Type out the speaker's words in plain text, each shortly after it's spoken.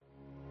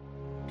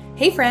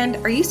Hey friend,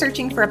 are you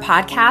searching for a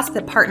podcast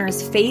that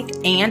partners faith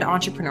and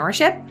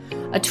entrepreneurship?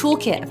 A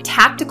toolkit of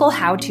tactical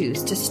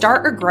how-tos to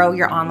start or grow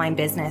your online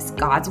business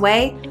God's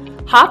way?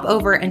 Hop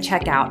over and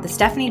check out The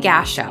Stephanie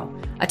Gass Show,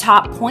 a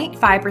top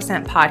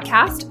 0.5%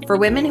 podcast for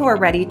women who are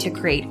ready to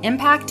create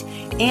impact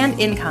and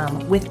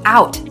income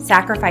without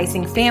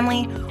sacrificing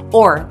family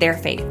or their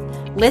faith.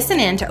 Listen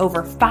in to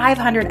over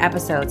 500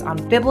 episodes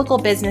on biblical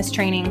business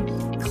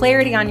training,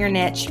 clarity on your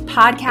niche,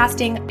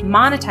 podcasting,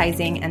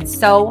 monetizing, and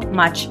so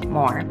much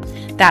more.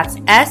 That's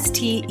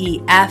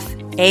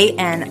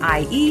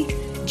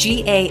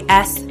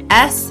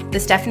STEFANIEGASS, The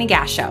Stephanie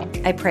Gass Show.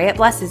 I pray it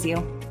blesses you.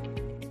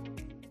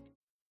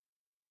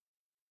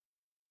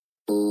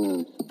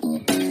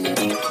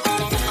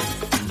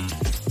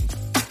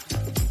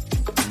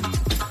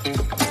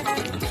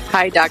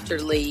 Hi, Dr.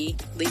 Lee,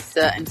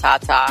 Lisa, and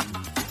Tata.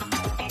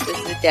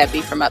 This is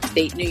Debbie from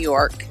upstate New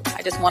York.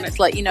 I just wanted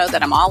to let you know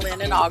that I'm all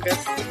in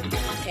August,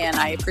 and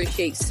I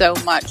appreciate so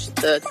much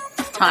the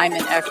time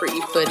and effort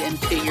you put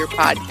into your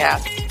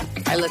podcast.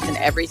 I listen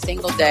every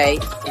single day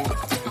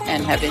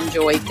and have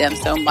enjoyed them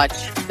so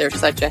much. They're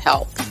such a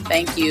help.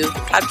 Thank you.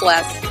 God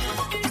bless.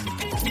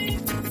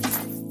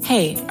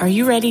 Hey, are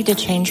you ready to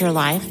change your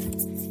life?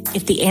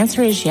 If the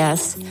answer is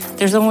yes,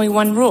 there's only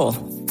one rule.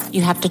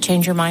 You have to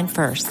change your mind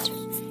first.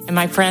 And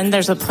my friend,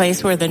 there's a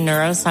place where the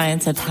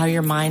neuroscience of how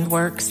your mind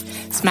works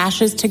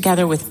smashes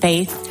together with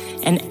faith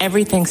and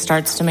everything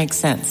starts to make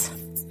sense.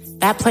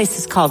 That place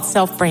is called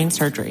self-brain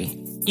surgery.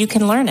 You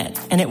can learn it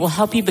and it will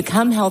help you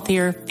become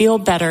healthier, feel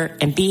better,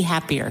 and be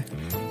happier.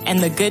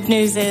 And the good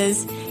news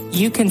is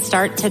you can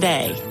start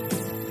today.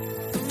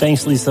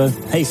 Thanks, Lisa.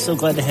 Hey, so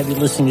glad to have you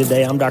listening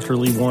today. I'm Dr.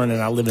 Lee Warren,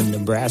 and I live in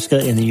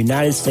Nebraska in the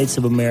United States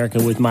of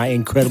America with my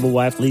incredible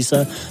wife,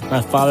 Lisa,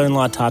 my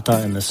father-in-law, Tata,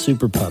 and the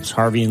super pups,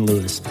 Harvey and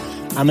Lewis.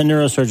 I'm a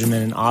neurosurgeon and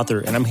an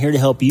author, and I'm here to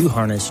help you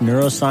harness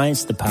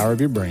neuroscience, the power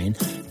of your brain,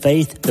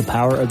 faith, the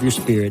power of your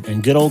spirit,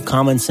 and good old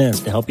common sense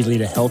to help you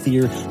lead a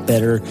healthier,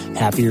 better,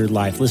 happier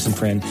life. Listen,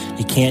 friend,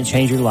 you can't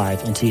change your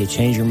life until you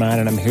change your mind,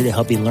 and I'm here to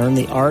help you learn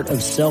the art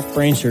of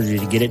self-brain surgery.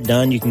 To get it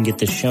done, you can get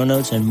the show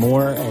notes and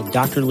more at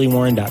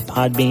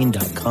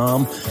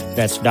drleewarren.podbean.com.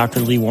 That's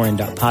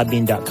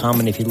drleewarren.podbean.com,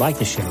 and if you like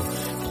the show,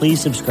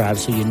 please subscribe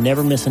so you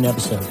never miss an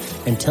episode,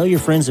 and tell your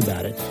friends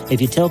about it. If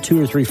you tell 2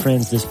 or 3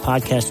 friends this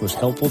podcast was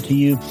helpful to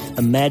you,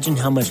 imagine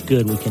how much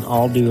good we can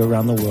all do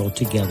around the world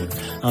together.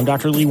 I'm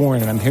Dr. Lee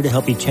Warren, and I'm here to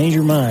help you change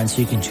your mind so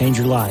you can change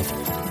your life.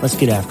 Let's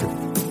get after it.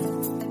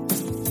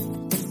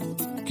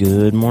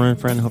 Good morning,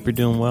 friend. Hope you're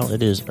doing well.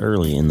 It is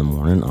early in the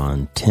morning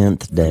on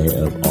 10th day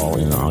of all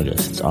in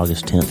August. It's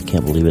August 10th.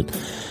 Can't believe it.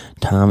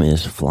 Time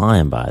is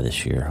flying by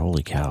this year.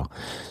 Holy cow.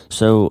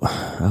 So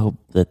I hope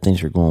that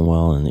things are going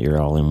well and that you're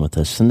all in with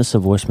us. Send us a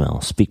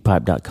voicemail,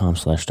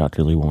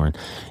 speakpipe.com/Dr. Lee Warren.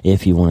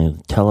 If you want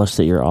to tell us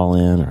that you're all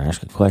in, or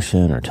ask a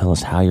question, or tell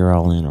us how you're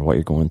all in, or what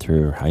you're going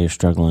through, or how you're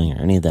struggling, or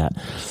any of that.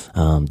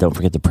 Don't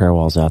forget the prayer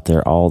wall's out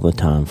there all the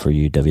time for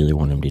you,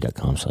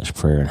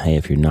 wle1md.com/prayer. And hey,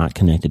 if you're not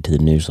connected to the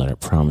newsletter, I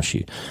promise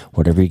you,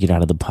 whatever you get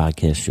out of the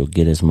podcast, you'll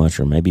get as much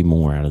or maybe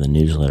more out of the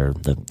newsletter.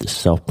 The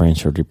self-brain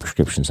surgery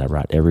prescriptions I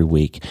write every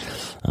week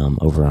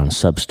over on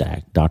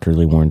Substack,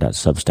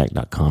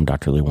 drleewarren.substack.com,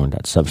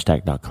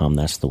 drleewarren.substack.com.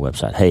 That's the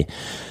website. Hey,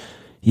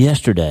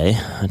 yesterday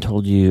I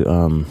told you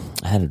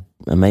I had an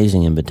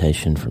amazing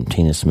invitation from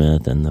Tina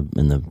Smith and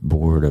the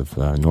board of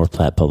North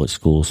Platte Public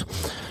Schools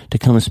to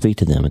come and speak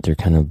to them at their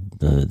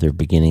their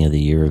beginning of the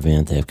year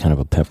event. They have kind of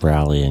a pep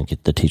rally and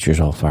get the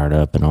teachers all fired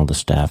up and all the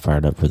staff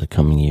fired up for the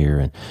coming year,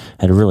 and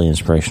had a really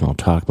inspirational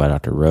talk by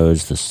Dr.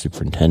 Rhodes, the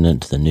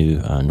superintendent, the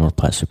new North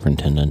Platte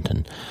superintendent,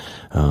 and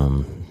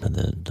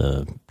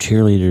the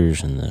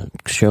cheerleaders and the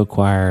show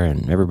choir,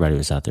 and everybody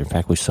was out there. In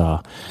fact, we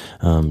saw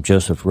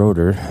Joseph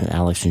Roeder,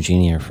 Alex and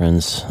Jeannie, our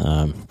friends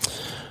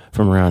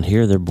from around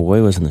here. Their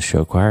boy was in the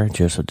show choir.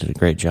 Joseph did a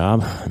great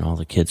job, and all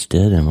the kids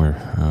did, and we're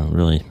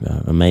really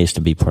amazed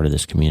to be part of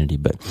this community.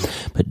 But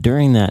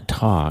during that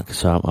talk,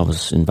 so I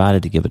was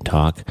invited to give a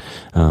talk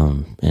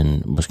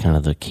and was kind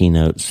of the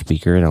keynote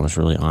speaker, and I was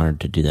really honored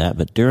to do that.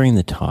 But during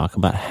the talk,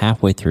 about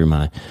halfway through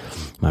my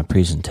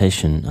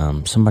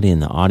presentation, somebody in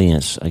the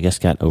audience, I guess,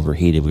 got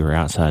overheated. We were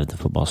outside at the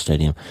football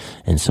stadium,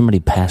 and somebody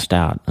passed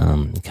out,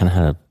 kind of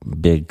had a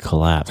big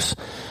collapse.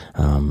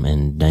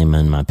 And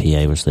Damon, my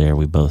PA, was there.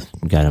 We both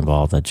got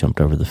involved. I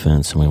jumped over the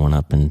fence, and we went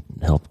up and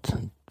helped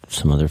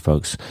some other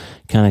folks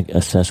kind of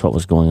assess what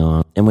was going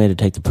on. And we had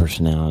to take the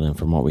person out, and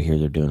from what we hear,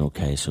 they're doing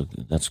okay. So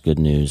that's good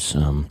news.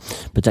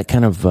 But that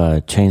kind of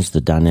changed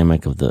the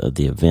dynamic of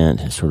the event.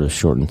 It sort of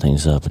shortened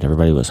things up, and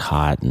everybody was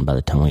hot. And by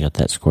the time we got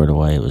that squared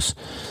away, it was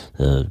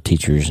the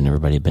teachers and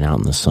everybody had been out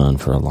in the sun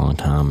for a long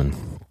time. And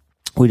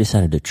we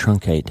decided to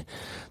truncate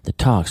the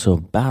talk. So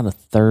about a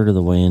third of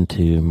the way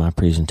into my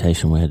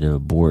presentation, we had to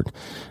abort.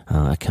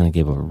 I kind of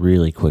gave a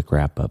really quick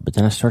wrap up, but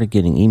then I started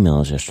getting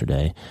emails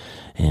yesterday,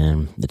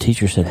 and the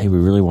teacher said, "Hey, we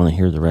really want to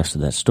hear the rest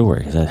of that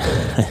story," because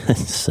I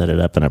set it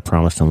up and I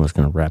promised them I was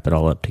going to wrap it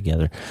all up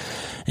together.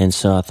 And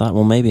so I thought,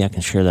 well, maybe I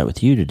can share that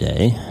with you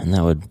today. And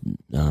that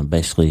would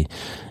basically,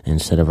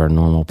 instead of our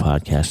normal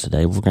podcast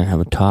today, we're going to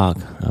have a talk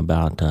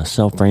about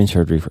self-brain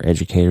surgery for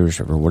educators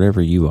or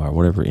whatever you are,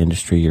 whatever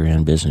industry you're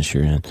in, business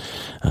you're in.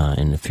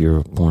 And if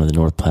you're one of the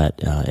North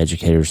Platte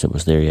educators that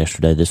was there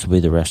yesterday, this will be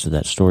the rest of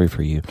that story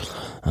for you.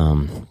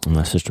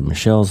 My sister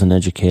Michelle's an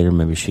educator.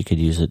 Maybe she could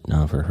use it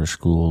for her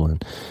school.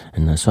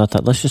 And so I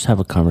thought, let's just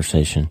have a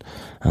conversation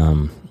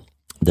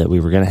that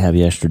we were going to have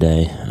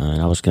yesterday, and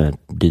I was going to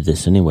do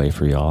this anyway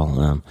for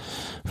y'all,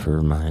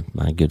 for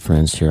my good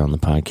friends here on the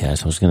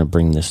podcast. I was going to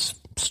bring this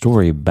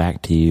story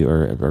back to you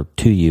or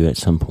to you at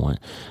some point,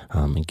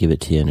 and give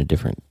it to you in a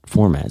different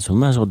format. So we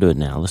might as well do it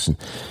now. Listen,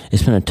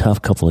 it's been a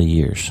tough couple of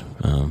years,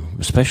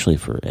 especially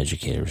for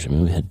educators. I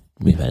mean,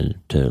 we've had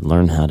to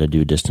learn how to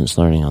do distance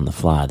learning on the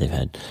fly. They've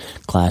had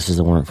classes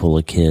that weren't full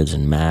of kids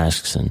and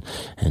masks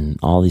and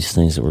all these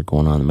things that were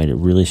going on that made it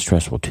really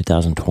stressful.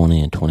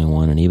 2020 and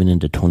 21 and even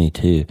into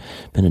 22,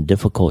 been a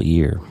difficult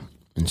year.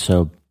 And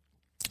so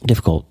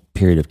difficult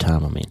period of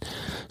time, I mean.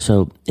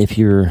 So if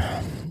you're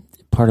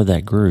part of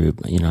that group,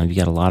 you've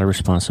got a lot of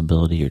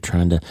responsibility. You're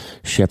trying to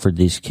shepherd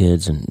these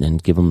kids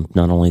and give them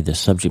not only the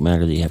subject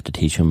matter that you have to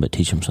teach them, but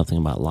teach them something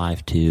about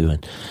life too.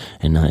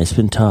 And it's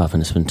been tough,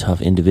 and it's been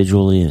tough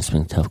individually, and it's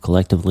been tough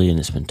collectively, and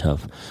it's been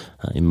tough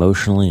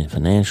emotionally and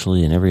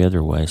financially and every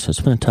other way. So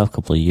it's been a tough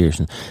couple of years.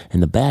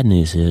 And the bad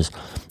news is,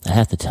 I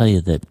have to tell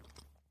you that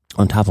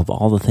on top of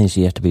all the things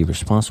you have to be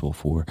responsible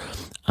for,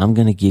 I'm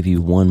going to give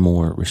you one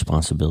more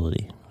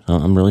responsibility.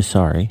 I'm really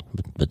sorry,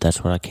 but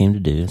that's what I came to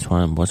do. That's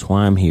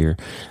why I'm here.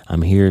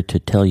 I'm here to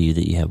tell you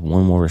that you have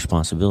one more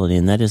responsibility,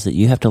 and that is that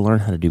you have to learn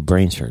how to do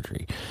brain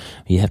surgery.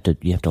 You have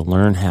to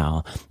learn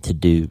how to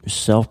do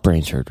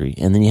self-brain surgery,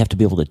 and then you have to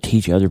be able to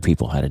teach other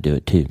people how to do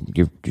it too.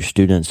 Your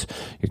students,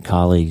 your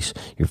colleagues,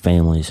 your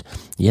families.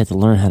 You have to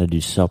learn how to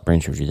do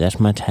self-brain surgery. That's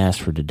my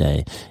task for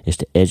today, is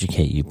to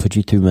educate you, put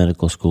you through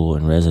medical school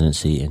and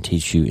residency, and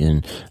teach you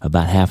in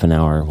about half an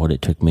hour what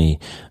it took me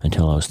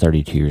until I was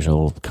 32 years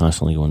old,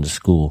 constantly going to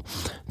school,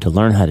 to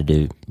learn how to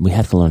do. We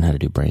have to learn how to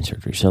do brain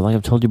surgery. So like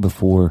I've told you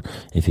before,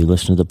 if you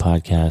listen to the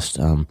podcast,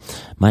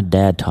 my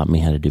dad taught me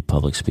how to do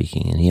public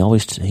speaking, and he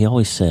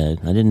always said,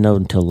 I didn't know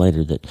until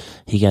later that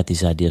he got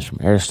these ideas from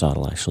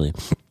Aristotle actually,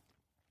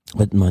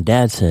 but my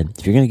dad said,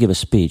 if you're going to give a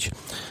speech,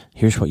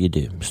 here's what you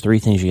do. There's 3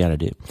 things you got to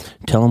do.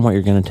 Tell them what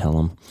you're going to tell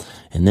them,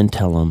 and then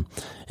tell them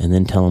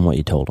what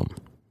you told them.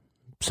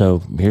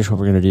 So here's what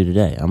we're going to do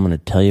today. I'm going to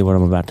tell you what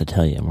I'm about to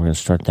tell you, and we're going to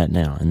start that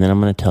now. And then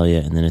I'm going to tell you,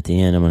 and then at the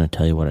end, I'm going to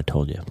tell you what I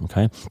told you,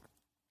 okay?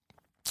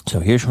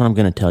 So here's what I'm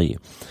going to tell you.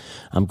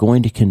 I'm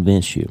going to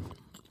convince you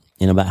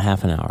in about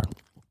half an hour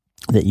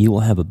that you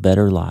will have a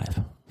better life,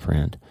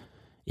 friend,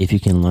 if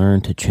you can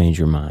learn to change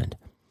your mind,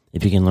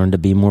 if you can learn to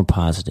be more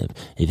positive,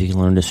 if you can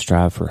learn to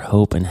strive for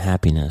hope and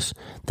happiness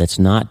that's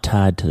not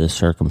tied to the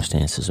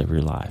circumstances of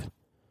your life.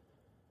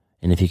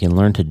 And if you can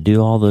learn to do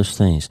all those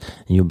things,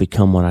 you'll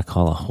become what I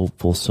call a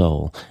hopeful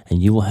soul,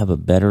 and you will have a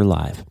better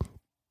life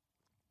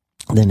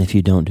than if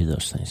you don't do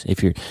those things.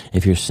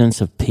 If your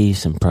sense of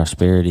peace and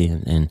prosperity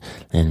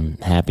and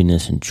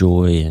happiness and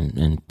joy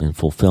and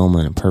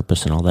fulfillment and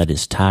purpose and all that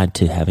is tied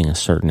to having a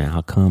certain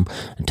outcome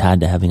and tied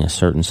to having a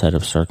certain set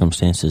of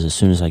circumstances, as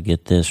soon as I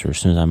get this, or as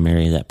soon as I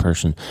marry that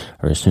person,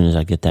 or as soon as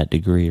I get that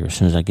degree, or as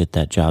soon as I get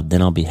that job,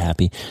 then I'll be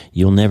happy.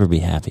 You'll never be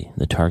happy.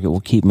 The target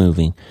will keep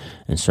moving,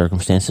 and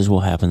circumstances will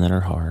happen that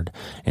are hard.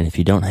 And if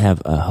you don't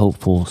have a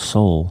hopeful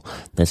soul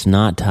that's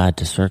not tied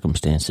to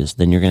circumstances,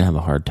 then you're going to have a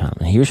hard time.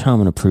 And here's how I'm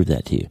going to prove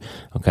that to you,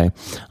 okay?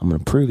 I'm going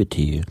to prove it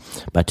to you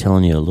by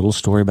telling you a little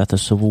story about the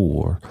Civil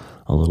War,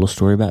 a little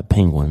story about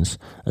penguins,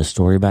 a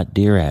story about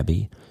Dear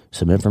Abby,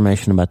 some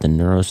information about the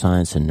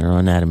neuroscience and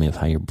neuroanatomy of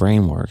how your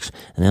brain works,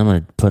 and then I'm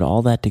going to put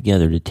all that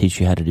together to teach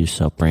you how to do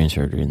self-brain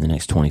surgery in the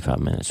next 25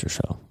 minutes or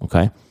so,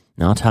 okay?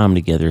 Now, I'll tie them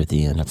together at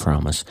the end, I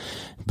promise.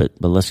 But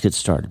let's get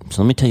started.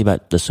 So let me tell you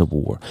about the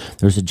Civil War.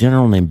 There was a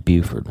general named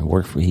Buford who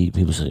worked for, he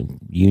was a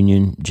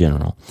Union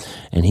general,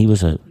 and he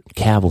was a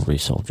cavalry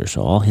soldier.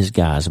 So all his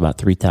guys, about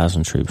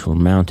 3,000 troops, were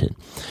mounted.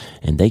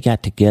 And they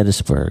got to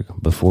Gettysburg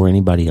before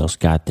anybody else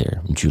got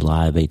there in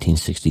July of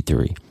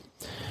 1863.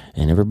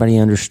 And everybody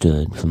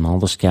understood from all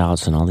the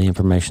scouts and all the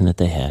information that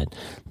they had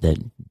that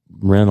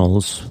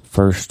Reynolds'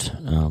 first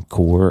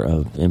corps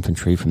of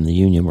infantry from the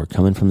Union were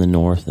coming from the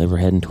north. They were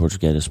heading towards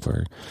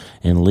Gettysburg.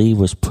 And Lee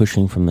was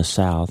pushing from the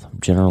south.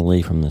 General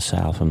Lee from the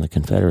south, from the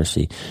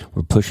Confederacy,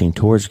 were pushing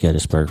towards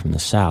Gettysburg from the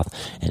south.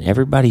 And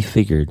everybody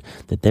figured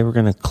that they were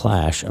going to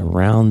clash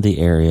around the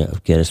area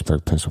of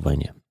Gettysburg,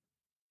 Pennsylvania.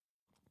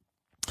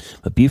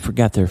 But Buford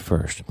got there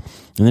first.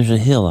 And there's a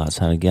hill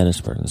outside of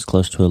Gettysburg that's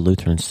close to a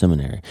Lutheran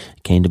seminary.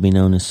 It came to be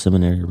known as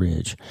Seminary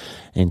Ridge.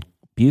 And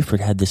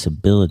Buford had this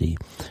ability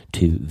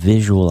to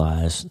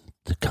visualize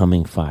the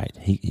coming fight.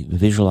 He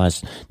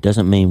visualized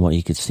doesn't mean what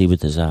he could see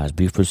with his eyes.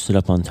 Buford stood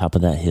up on top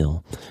of that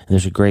hill. And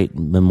there's a great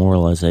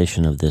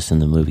memorialization of this in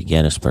the movie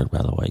Gettysburg,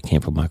 by the way. It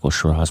came from Michael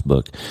Schra's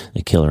book,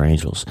 The Killer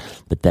Angels.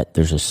 But that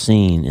there's a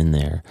scene in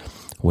there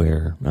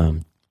where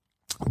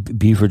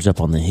Buford's up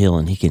on the hill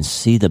and he can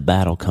see the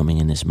battle coming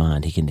in his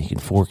mind. He can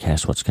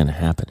forecast what's going to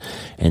happen.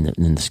 And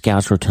the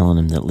scouts were telling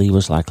him that Lee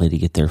was likely to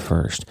get there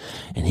first.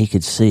 And he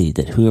could see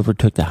that whoever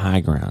took the high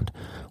ground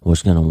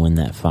was going to win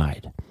that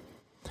fight.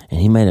 And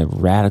he made a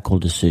radical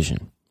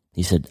decision.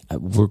 He said,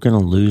 we're going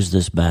to lose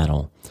this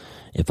battle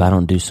if I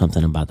don't do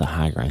something about the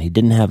high ground. He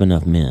didn't have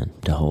enough men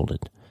to hold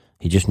it.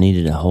 He just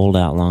needed to hold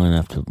out long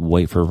enough to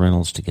wait for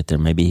Reynolds to get there.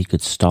 Maybe he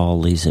could stall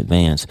Lee's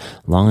advance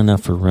long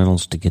enough for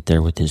Reynolds to get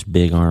there with his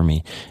big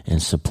army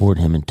and support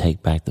him and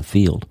take back the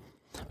field.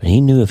 But he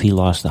knew if he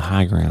lost the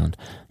high ground,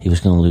 he was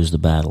going to lose the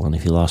battle. And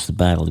if he lost the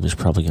battle, he was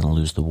probably going to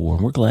lose the war.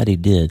 And we're glad he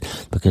did,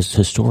 because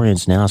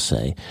historians now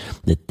say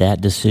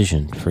that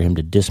decision for him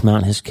to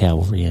dismount his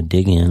cavalry and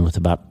dig in with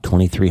about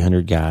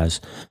 2,300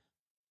 guys,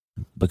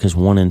 because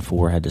 1 in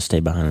 4 had to stay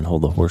behind and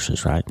hold the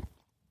horses, right?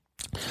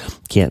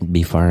 Can't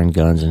be firing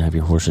guns and have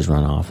your horses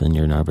run off, and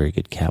you're not very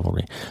good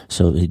cavalry.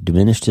 So he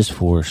diminished his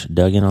force,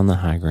 dug in on the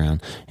high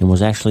ground, and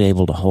was actually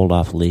able to hold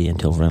off Lee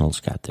until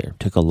Reynolds got there.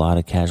 Took a lot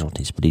of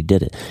casualties, but he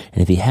did it.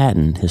 And if he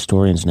hadn't,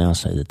 historians now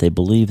say that they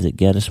believe that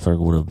Gettysburg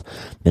would have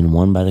been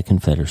won by the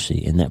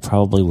Confederacy, and that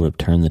probably would have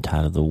turned the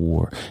tide of the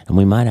war. And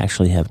we might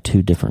actually have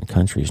 2 different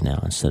countries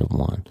now instead of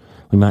 1.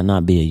 We might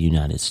not be a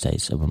United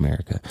States of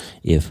America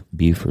if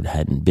Buford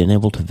hadn't been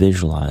able to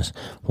visualize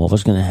what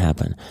was going to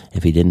happen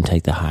if he didn't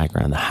take the high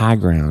ground. The high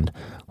ground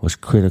was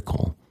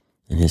critical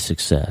in his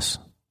success.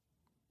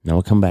 Now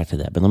we'll come back to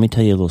that, but let me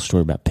tell you a little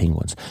story about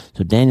penguins.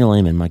 So Daniel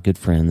Amen, my good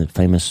friend, the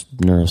famous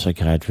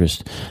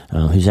neuropsychiatrist,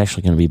 who's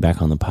actually going to be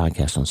back on the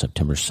podcast on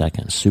September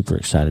 2nd. Super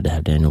excited to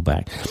have Daniel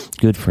back.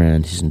 Good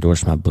friend. He's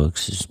endorsed my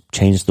books. He's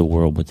changed the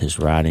world with his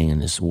writing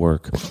and his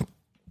work.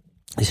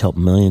 He's helped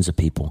millions of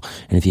people.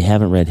 And if you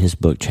haven't read his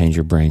book, Change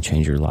Your Brain,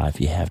 Change Your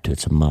Life, you have to.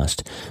 It's a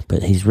must.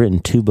 But he's written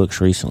 2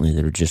 books recently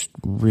that are just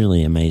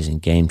really amazing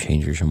game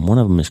changers. And one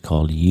of them is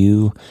called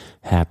You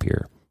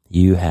Happier.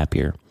 You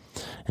Happier.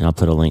 And I'll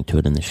put a link to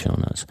it in the show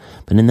notes.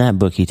 But in that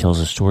book, he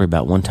tells a story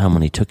about one time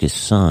when he took his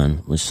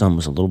son was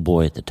a little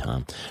boy at the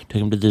time,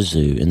 took him to the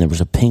zoo, and there was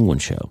a penguin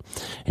show.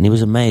 And he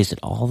was amazed at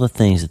all the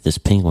things that this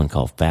penguin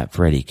called Fat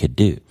Freddy could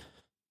do.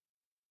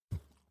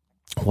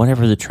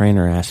 Whatever the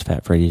trainer asked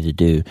Fat Freddy to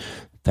do,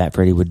 Fat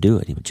Freddy would do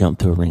it. He would jump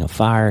through a ring of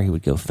fire. He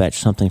would go fetch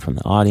something from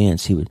the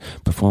audience. He would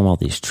perform all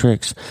these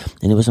tricks.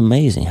 And it was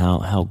amazing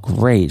how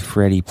great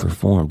Freddy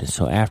performed. And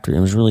so after,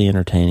 it was really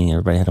entertaining.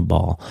 Everybody had a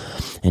ball.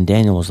 And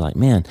Daniel was like,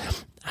 man,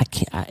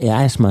 I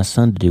asked my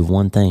son to do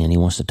one thing and he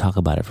wants to talk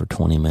about it for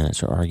 20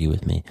 minutes or argue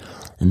with me.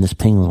 And this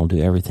penguin will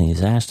do everything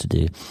he's asked to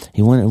do.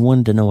 He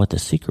wanted to know what the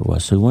secret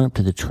was. So he went up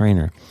to the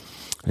trainer.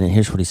 And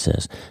here's what he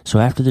says. So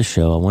after the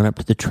show, I went up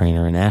to the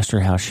trainer and asked her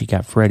how she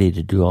got Freddie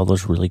to do all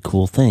those really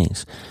cool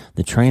things.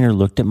 The trainer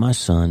looked at my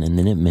son and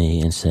then at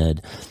me and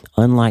said,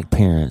 unlike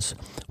parents,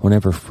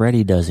 whenever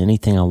Freddie does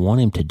anything I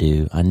want him to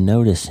do, I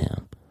notice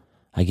him.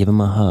 I give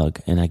him a hug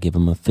and I give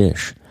him a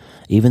fish.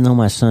 Even though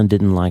my son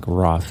didn't like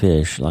raw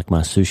fish like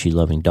my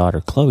sushi-loving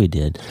daughter Chloe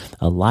did,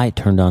 a light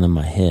turned on in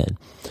my head.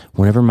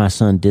 Whenever my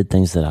son did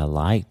things that I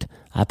liked,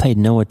 I paid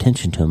no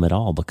attention to him at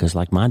all because,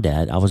 like my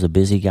dad, I was a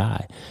busy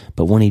guy.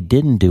 But when he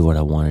didn't do what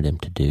I wanted him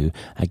to do,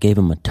 I gave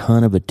him a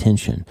ton of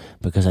attention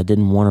because I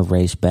didn't want to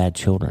raise bad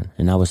children.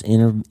 And I was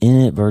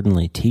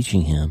inadvertently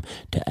teaching him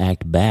to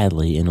act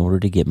badly in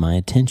order to get my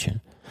attention.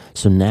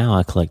 So now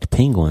I collect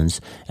penguins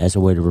as a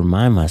way to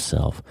remind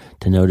myself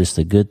to notice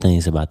the good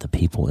things about the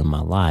people in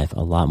my life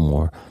a lot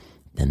more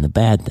than the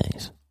bad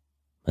things.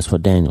 That's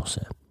what Daniel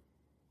said.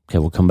 Okay,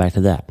 we'll come back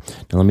to that.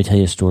 Now, let me tell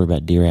you a story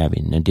about Dear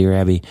Abby. Now, Dear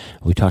Abby,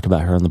 we talked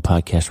about her on the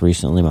podcast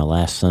recently. My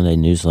last Sunday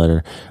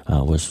newsletter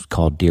was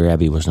called Dear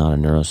Abby Was Not a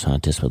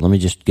Neuroscientist, but let me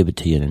just give it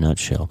to you in a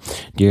nutshell.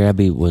 Dear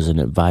Abby was an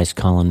advice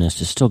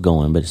columnist. It's still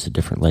going, but it's a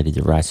different lady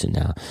that writes it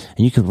now.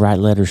 And you could write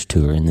letters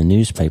to her in the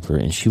newspaper,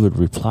 and she would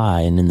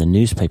reply, and in the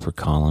newspaper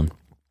column,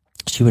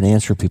 she would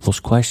answer people's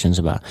questions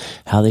about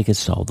how they could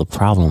solve the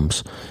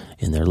problems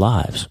in their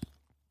lives.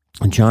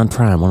 John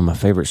Prine, one of my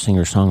favorite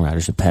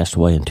singer-songwriters, had passed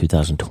away in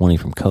 2020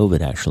 from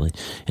COVID, actually.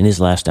 And his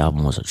last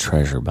album was a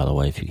treasure, by the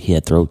way. He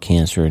had throat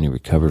cancer, and he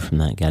recovered from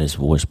that, got his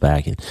voice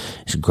back.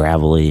 It's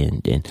gravelly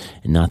and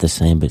not the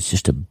same, but it's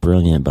just a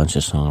brilliant bunch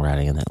of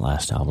songwriting in that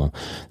last album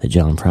that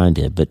John Prine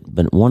did. But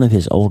one of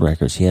his old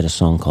records, he had a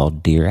song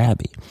called Dear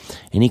Abby.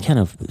 And he kind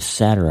of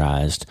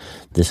satirized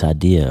this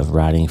idea of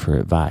writing for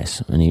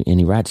advice. And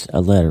he writes a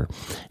letter,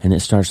 and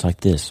it starts like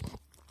this.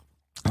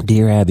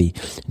 Dear Abby,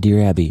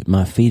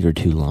 my feet are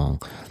too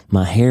long.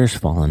 My hair's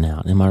falling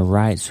out, and my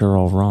rights are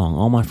all wrong.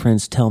 All my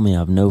friends tell me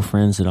I've no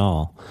friends at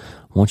all.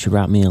 Won't you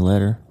write me a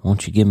letter?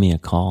 Won't you give me a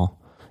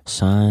call?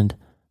 Signed,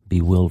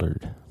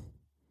 Bewildered.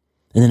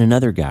 And then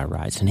another guy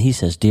writes, and he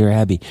says, Dear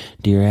Abby,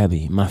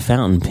 my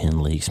fountain pen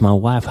leaks. My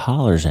wife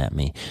hollers at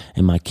me,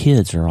 and my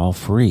kids are all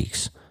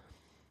freaks.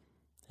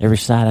 Every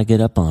side I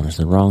get up on is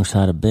the wrong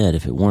side of bed.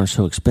 If it weren't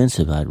so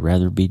expensive, I'd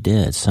rather be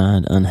dead.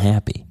 Signed,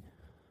 Unhappy.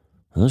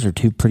 Those are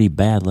two pretty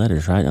bad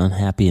letters, right?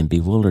 Unhappy and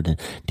bewildered. And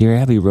Dear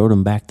Abby wrote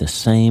them back the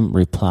same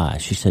reply.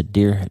 She said,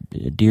 Dear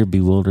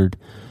bewildered,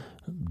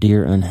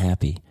 dear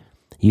unhappy,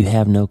 you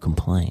have no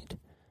complaint.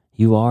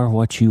 You are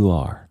what you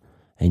are,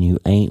 and you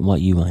ain't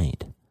what you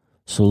ain't.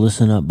 So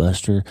listen up,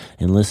 Buster,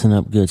 and listen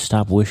up good.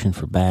 Stop wishing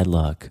for bad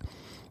luck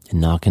and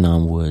knocking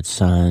on wood.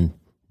 Signed,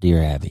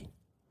 Dear Abby.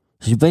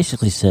 So she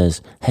basically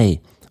says,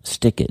 hey,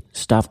 stick it.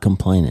 Stop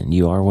complaining.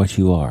 You are what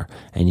you are,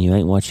 and you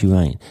ain't what you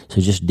ain't.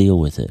 So just deal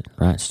with it,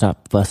 right?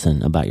 Stop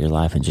fussing about your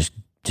life and just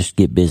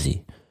get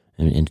busy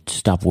and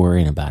stop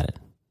worrying about it.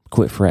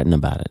 Quit fretting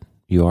about it.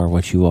 You are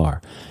what you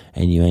are,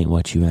 and you ain't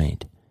what you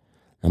ain't.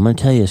 I'm going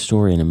to tell you a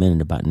story in a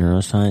minute about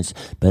neuroscience,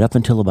 but up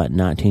until about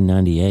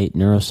 1998,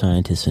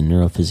 neuroscientists and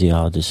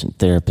neurophysiologists and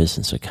therapists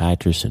and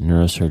psychiatrists and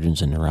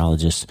neurosurgeons and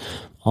neurologists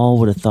all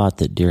would have thought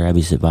that Dear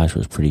Abby's advice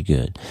was pretty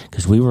good,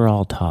 because we were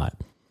all taught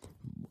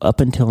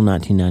up until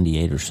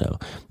 1998 or so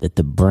that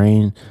the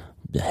brain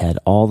had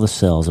all the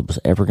cells it was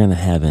ever going to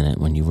have in it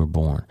when you were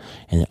born,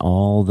 and that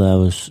all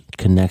those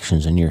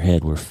connections in your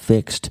head were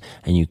fixed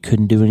and you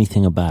couldn't do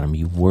anything about them.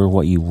 You were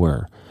what you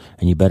were,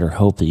 and you better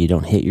hope that you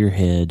don't hit your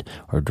head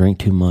or drink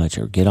too much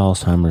or get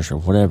Alzheimer's or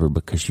whatever,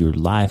 because your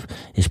life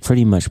is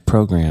pretty much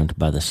programmed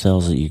by the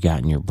cells that you got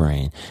in your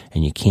brain,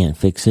 and you can't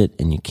fix it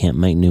and you can't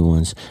make new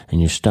ones,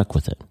 and you're stuck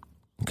with it.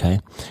 Okay?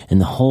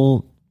 And the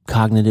whole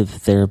cognitive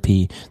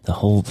therapy, the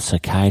whole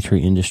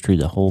psychiatry industry,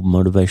 the whole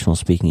motivational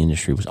speaking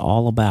industry was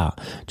all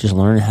about just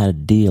learning how to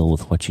deal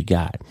with what you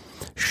got.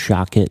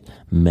 Shock it,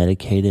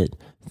 medicate it,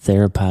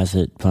 therapize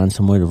it, find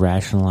some way to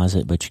rationalize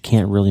it, but you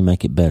can't really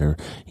make it better.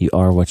 You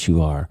are what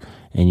you are,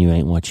 and you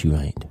ain't what you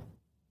ain't.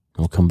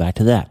 We'll come back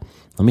to that.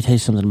 Let me tell you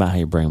something about how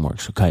your brain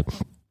works, okay?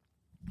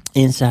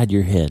 Inside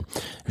your head,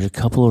 there's a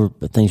couple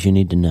of things you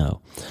need to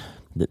know.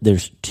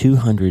 There's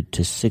 200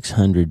 to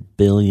 600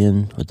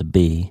 billion, with a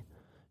B,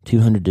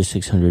 200 to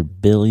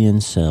 600 billion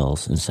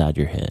cells inside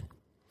your head.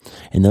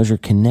 And those are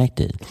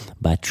connected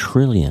by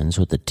trillions,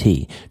 with a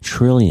T,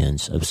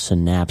 trillions of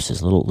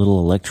synapses, little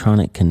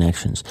electronic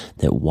connections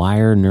that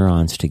wire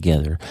neurons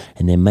together,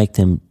 and they make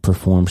them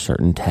perform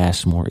certain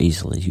tasks more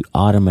easily. You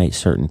automate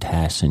certain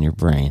tasks in your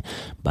brain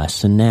by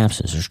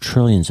synapses. There's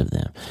trillions of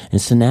them. And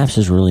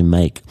synapses really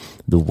make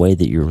the way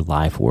that your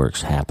life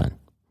works happen.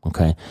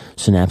 Okay?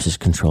 Synapses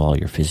control all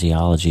your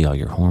physiology, all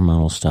your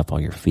hormonal stuff, all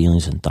your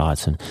feelings and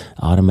thoughts, and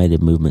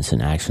automated movements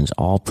and actions,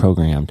 all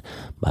programmed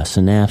by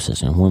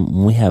synapses. And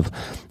when we have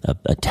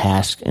a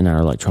task in our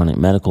electronic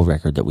medical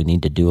record that we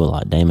need to do a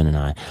lot, Damon and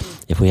I,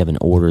 if we have an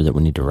order that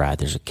we need to write,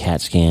 there's a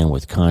CAT scan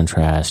with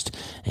contrast,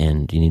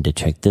 and you need to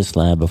check this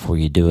lab before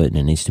you do it, and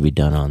it needs to be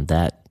done on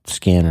that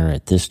scanner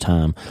at this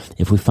time.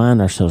 If we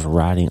find ourselves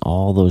writing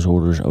all those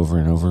orders over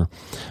and over,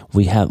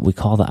 we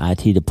call the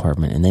IT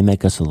department, and they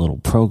make us a little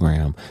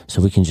program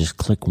so we can just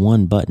click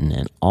one button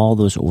and all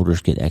those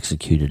orders get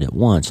executed at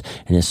once,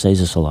 and it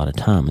saves us a lot of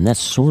time. And that's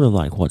sort of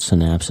like what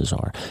synapses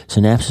are.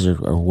 Synapses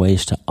are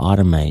ways to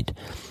automate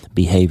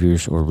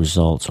behaviors or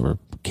results or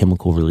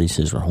chemical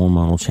releases or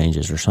hormonal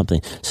changes or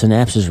something.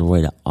 Synapses are a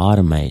way to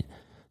automate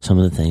some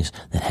of the things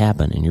that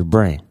happen in your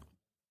brain.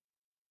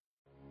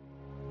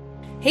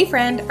 Hey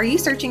friend, are you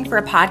searching for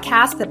a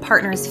podcast that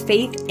partners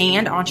faith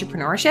and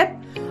entrepreneurship?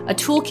 A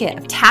toolkit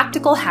of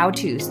tactical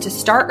how-tos to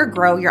start or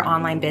grow your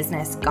online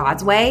business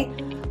God's way?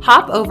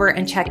 Hop over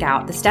and check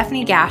out The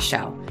Stephanie Gass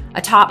Show,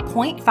 a top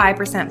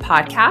 0.5%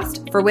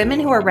 podcast for women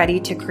who are ready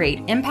to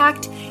create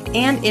impact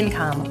and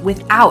income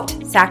without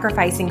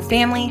sacrificing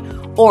family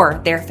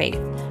or their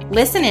faith.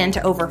 Listen in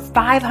to over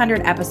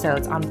 500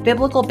 episodes on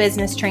biblical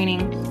business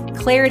training,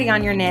 clarity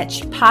on your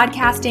niche,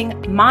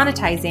 podcasting,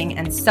 monetizing,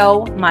 and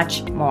so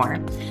much more.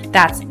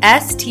 That's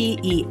STEFANIEGASS,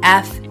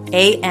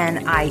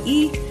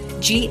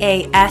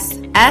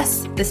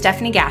 The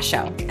Stephanie Gass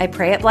Show. I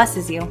pray it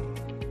blesses you.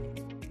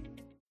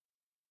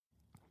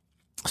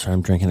 So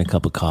I'm drinking a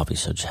cup of coffee,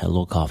 so just had a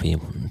little coffee.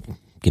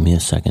 Give me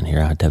a second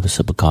here. I have to have a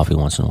sip of coffee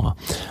once in a while.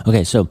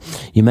 Okay, so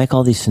you make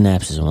all these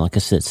synapses, and like I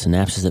said,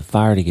 synapses that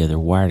fire together,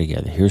 wire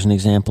together. Here's an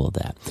example of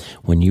that.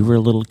 When you were a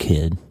little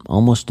kid,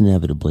 almost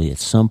inevitably, at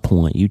some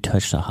point, you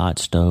touched a hot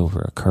stove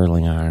or a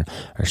curling iron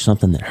or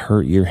something that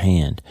hurt your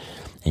hand,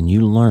 and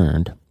you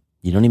learned,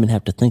 you don't even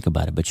have to think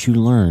about it, but you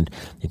learned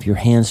if your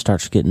hand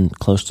starts getting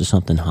close to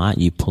something hot,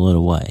 you pull it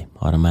away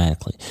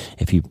automatically.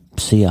 If you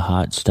see a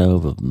hot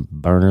stove, a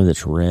burner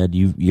that's red,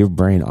 your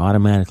brain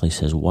automatically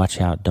says,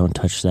 watch out, don't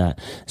touch that,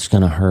 it's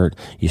going to hurt.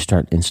 You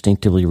start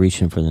instinctively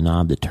reaching for the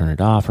knob to turn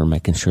it off or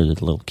making sure that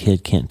the little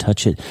kid can't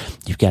touch it.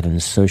 You've got an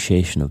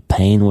association of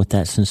pain with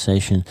that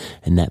sensation,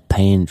 and that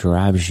pain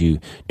drives you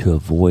to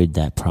avoid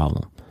that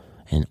problem.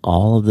 And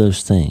all of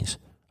those things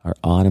are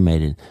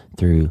automated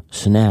through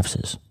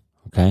synapses.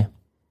 Okay?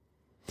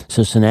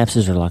 So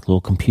synapses are like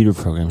little computer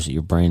programs that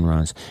your brain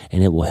runs,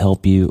 and it will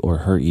help you or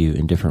hurt you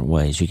in different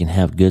ways. You can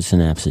have good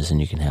synapses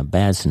and you can have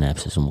bad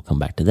synapses, and we'll come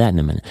back to that in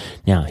a minute.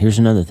 Now, here's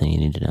another thing you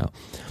need to know.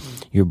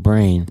 Your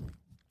brain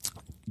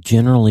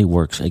generally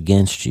works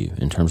against you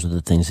in terms of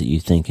the things that you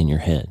think in your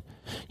head.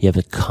 You have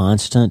a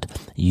constant,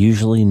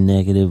 usually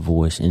negative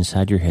voice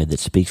inside your head that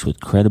speaks with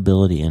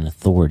credibility and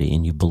authority,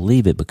 and you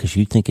believe it because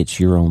you think it's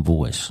your own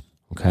voice,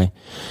 okay?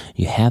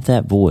 You have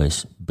that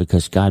voice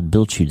because God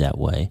built you that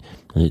way.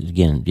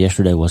 Again,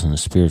 yesterday wasn't a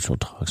spiritual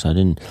talk, so I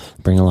didn't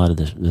bring a lot of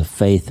the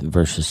faith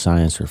versus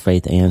science or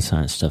faith and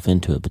science stuff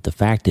into it. But the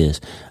fact is,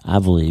 I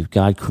believe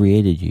God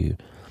created you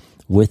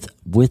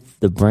with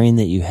the brain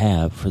that you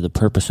have for the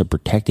purpose of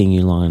protecting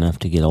you long enough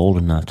to get old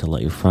enough to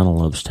let your frontal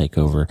lobes take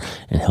over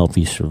and help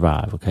you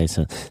survive. Okay,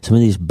 so some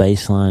of these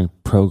baseline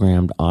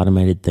programmed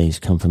automated things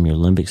come from your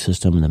limbic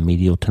system and the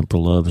medial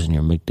temporal lobes and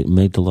your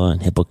amygdala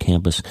and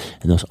hippocampus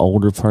and those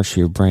older parts of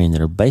your brain that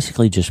are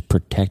basically just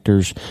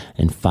protectors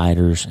and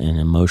fighters and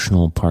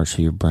emotional parts of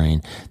your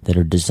brain that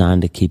are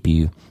designed to keep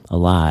you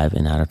alive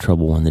and out of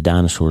trouble when the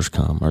dinosaurs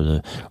come or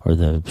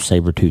the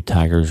saber-toothed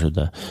tigers or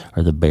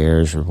the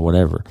bears or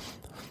whatever.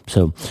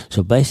 So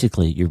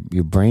basically,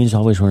 your brain's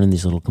always running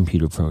these little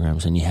computer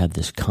programs, and you have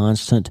this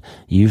constant,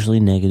 usually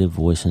negative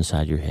voice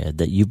inside your head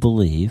that you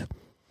believe.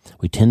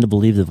 We tend to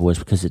believe the voice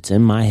because it's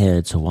in my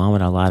head, so why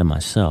would I lie to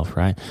myself,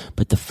 right?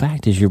 But the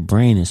fact is your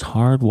brain is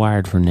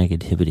hardwired for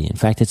negativity. In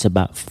fact, it's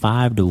about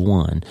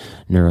 5-to-1,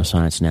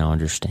 neuroscience now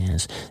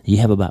understands. You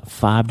have about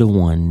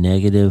 5-to-1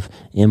 negative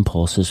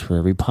impulses for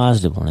every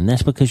positive one, and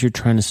that's because you're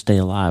trying to stay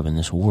alive in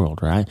this world,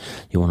 right?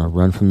 You want to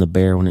run from the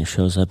bear when it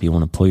shows up. You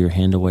want to pull your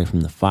hand away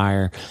from the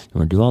fire. You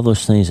want to do all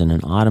those things in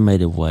an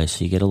automated way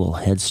so you get a little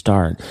head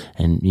start,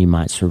 and you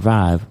might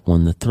survive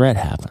when the threat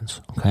happens,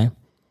 okay?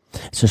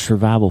 It's a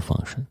survival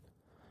function.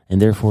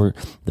 And therefore,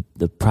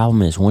 the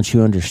problem is once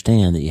you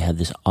understand that you have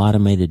this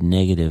automated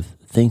negative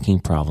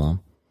thinking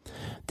problem,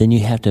 then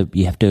you have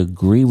to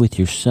agree with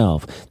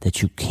yourself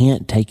that you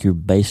can't take your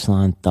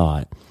baseline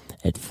thought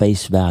at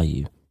face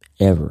value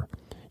ever.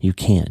 You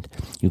can't.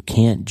 You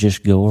can't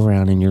just go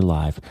around in your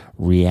life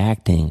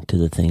reacting to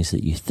the things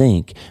that you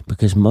think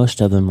because most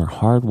of them are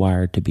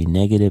hardwired to be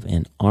negative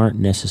and aren't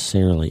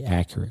necessarily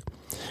accurate.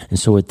 And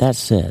so with that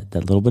said,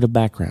 that little bit of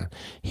background,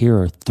 here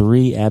are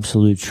 3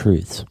 absolute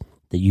truths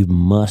that you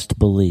must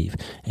believe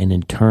and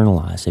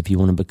internalize if you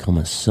want to become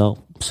a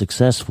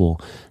successful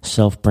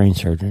self-brain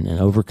surgeon and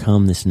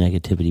overcome this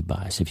negativity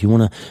bias. If you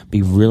want to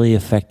be really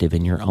effective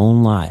in your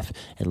own life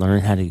and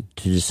learn how to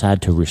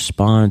decide to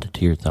respond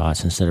to your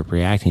thoughts instead of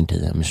reacting to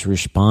them, just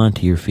respond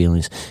to your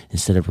feelings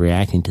instead of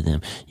reacting to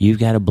them, you've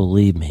got to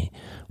believe me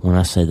when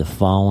I say the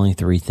following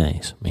 3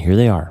 things. Here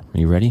they are. Are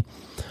you ready?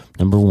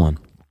 Number 1,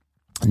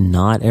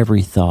 not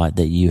every thought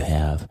that you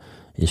have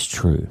is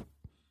true.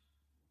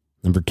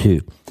 Number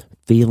 2,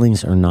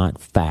 feelings are not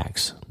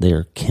facts. They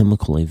are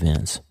chemical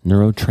events,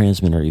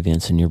 neurotransmitter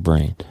events in your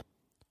brain.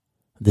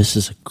 This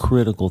is a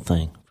critical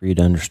thing for you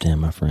to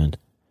understand, my friend.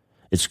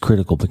 It's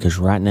critical because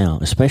right now,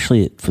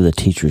 especially for the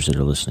teachers that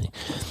are listening,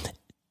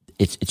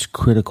 it's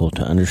critical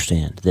to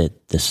understand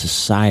that the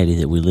society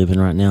that we live in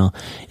right now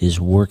is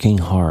working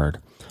hard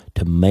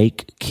to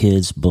make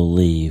kids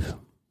believe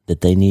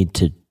that they need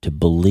to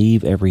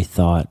believe every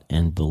thought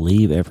and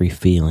believe every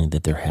feeling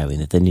that they're having,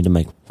 that they need to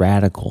make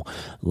radical,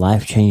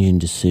 life-changing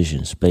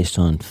decisions based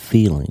on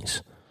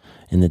feelings,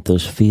 and that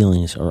those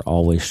feelings are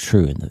always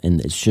true. And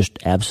it's just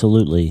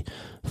absolutely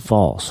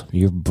false.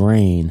 Your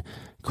brain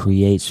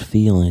creates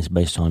feelings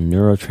based on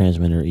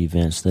neurotransmitter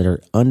events that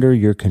are under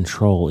your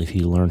control if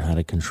you learn how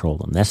to control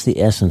them. That's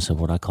the essence of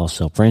what I call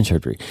self-brain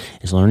surgery,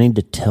 is learning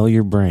to tell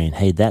your brain,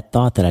 hey, that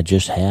thought that I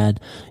just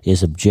had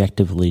is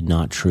objectively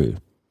not true.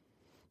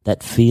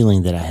 That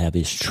feeling that I have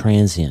is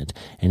transient,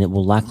 and it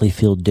will likely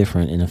feel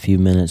different in a few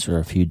minutes or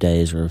a few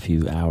days or a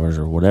few hours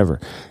or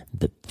whatever.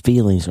 The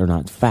feelings are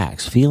not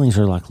facts. Feelings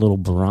are like little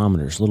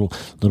barometers, little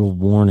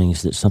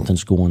warnings that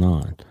something's going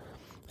on.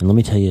 And let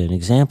me tell you an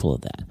example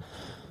of that.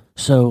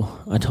 So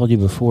I told you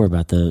before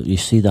about you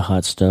see the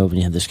hot stove and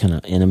you have this kind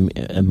of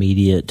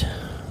immediate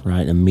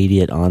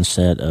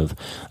onset of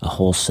a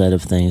whole set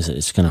of things that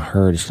it's going to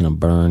hurt, it's going to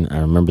burn. I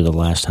remember the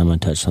last time I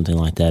touched something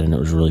like that and it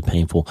was really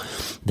painful.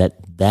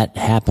 That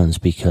happens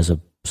because of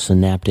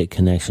synaptic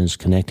connections,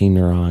 connecting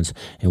neurons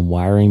and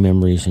wiring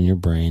memories in your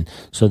brain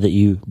so that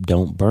you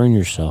don't burn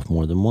yourself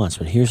more than once.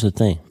 But here's the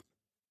thing.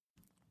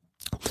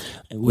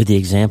 With the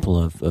example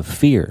of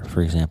fear,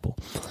 for example,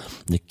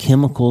 the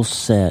chemical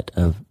set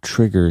of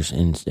triggers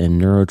and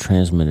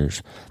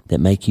neurotransmitters that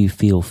make you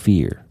feel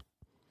fear.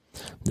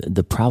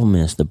 The problem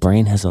is the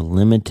brain has a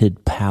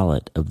limited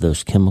palette of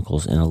those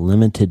chemicals and a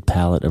limited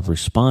palette of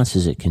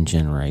responses it can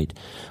generate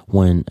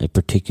when a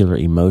particular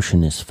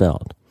emotion is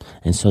felt.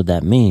 And so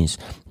that means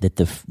that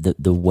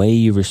the way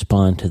you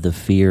respond to the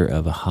fear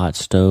of a hot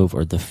stove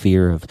or the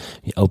fear of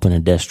you open a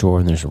desk drawer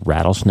and there's a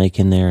rattlesnake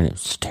in there and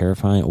it's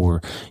terrifying,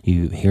 or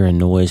you hear a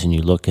noise and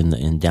you look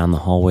and down the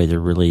hallway there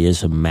really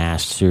is a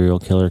masked serial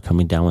killer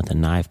coming down with a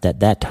knife,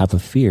 that type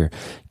of fear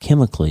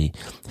chemically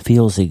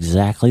feels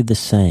exactly the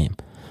same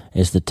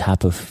as the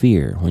type of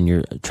fear when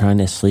you're trying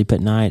to sleep at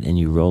night and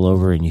you roll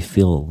over and you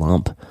feel a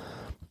lump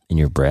in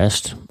your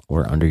breast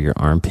or under your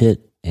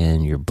armpit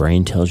and your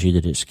brain tells you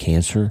that it's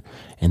cancer,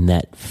 and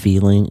that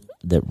feeling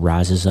that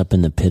rises up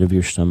in the pit of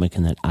your stomach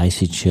and that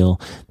icy chill,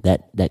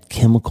 that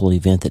chemical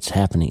event that's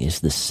happening is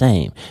the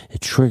same. The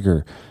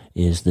trigger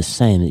is the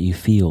same, that you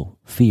feel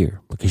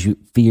fear, because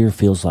fear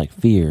feels like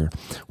fear,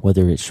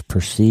 whether it's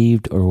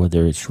perceived or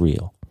whether it's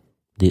real.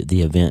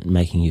 The event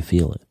making you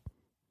feel it.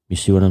 You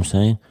see what I'm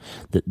saying?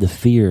 The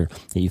fear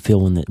that you feel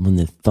when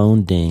the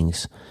phone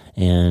dings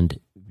and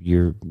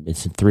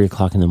it's at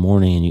 3:00 in the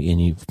morning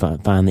and you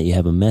find that you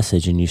have a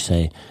message and you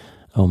say,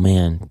 "Oh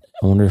man,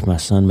 I wonder if my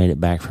son made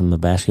it back from the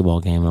basketball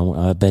game.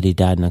 I bet he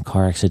died in a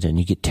car accident." And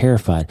you get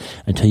terrified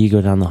until you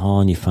go down the hall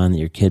and you find that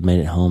your kid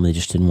made it home. They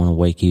just didn't want to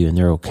wake you and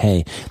they're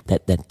okay.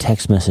 That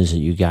text message that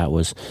you got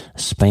was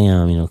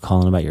spam,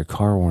 calling about your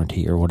car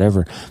warranty or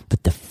whatever.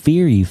 But the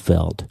fear you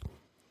felt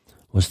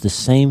was the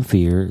same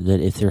fear that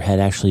if there had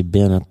actually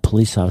been a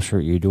police officer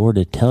at your door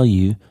to tell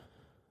you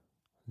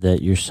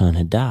that your son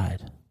had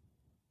died.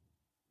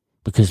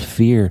 Because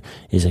fear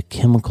is a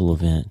chemical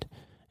event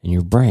in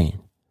your brain.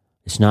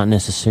 It's not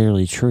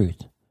necessarily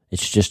truth.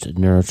 It's just a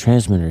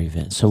neurotransmitter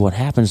event. So what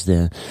happens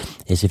then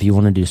is, if you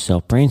want to do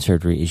self-brain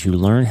surgery, is you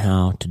learn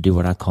how to do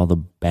what I call the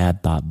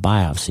bad thought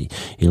biopsy.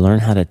 You learn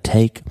how to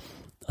take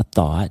a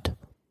thought,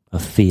 a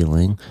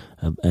feeling,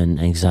 an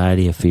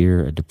anxiety, a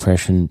fear, a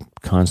depression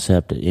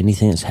concept,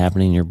 anything that's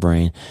happening in your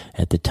brain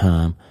at the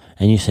time,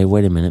 and you say,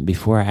 wait a minute,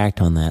 before I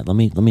act on that, let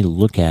me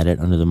look at it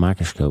under the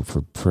microscope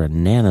for a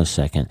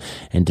nanosecond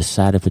and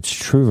decide if it's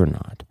true or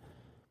not.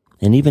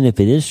 And even if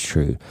it is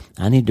true,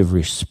 I need to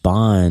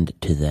respond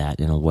to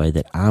that in a way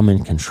that I'm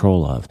in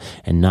control of,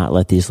 and not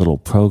let these little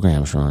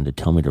programs run to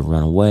tell me to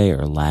run away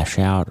or lash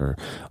out or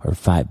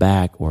fight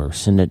back or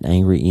send an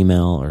angry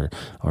email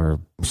or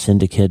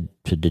send a kid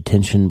to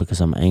detention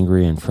because I'm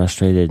angry and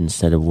frustrated,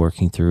 instead of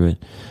working through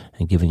it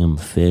and giving them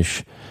a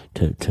fish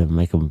to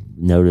make them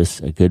notice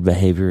a good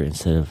behavior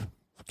instead of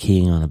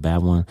keying on a bad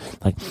one.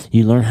 Like,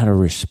 you learn how to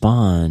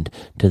respond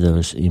to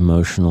those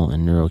emotional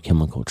and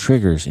neurochemical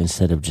triggers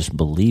instead of just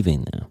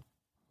believing them.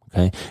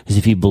 Okay? Because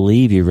if you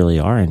believe you really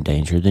are in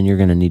danger, then you're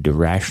going to need to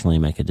rationally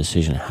make a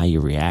decision how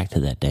you react to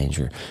that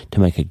danger to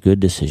make a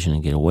good decision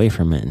and get away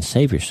from it and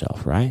save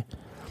yourself, right?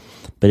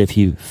 But if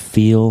you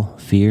feel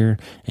fear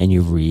and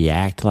you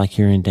react like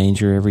you're in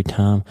danger every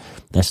time,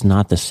 that's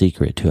not the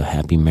secret to a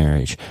happy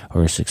marriage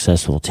or a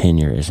successful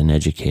tenure as an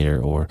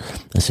educator or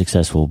a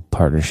successful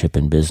partnership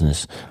in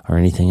business or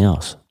anything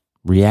else.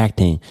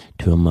 Reacting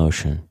to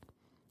emotion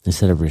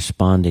instead of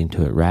responding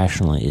to it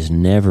rationally is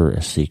never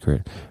a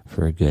secret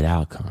for a good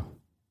outcome.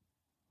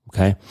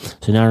 Okay?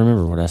 So now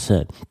remember what I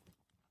said.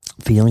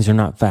 Feelings are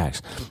not facts.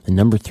 And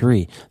number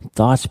 3,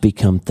 thoughts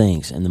become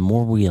things. And the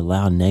more we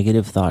allow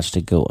negative thoughts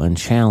to go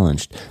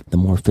unchallenged, the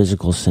more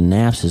physical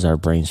synapses our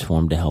brains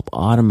form to help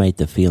automate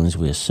the feelings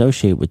we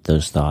associate with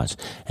those thoughts,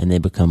 and they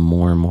become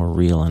more and more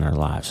real in our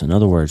lives. In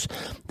other words,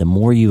 the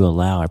more you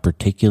allow a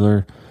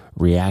particular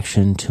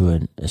reaction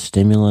to a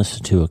stimulus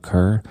to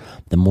occur,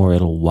 the more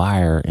it'll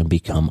wire and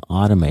become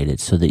automated,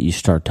 so that you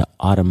start to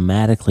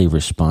automatically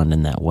respond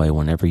in that way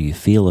whenever you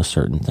feel a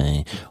certain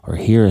thing or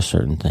hear a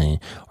certain thing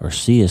or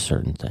see a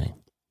certain thing.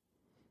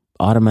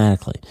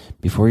 Automatically,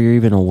 before you're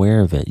even aware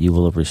of it, you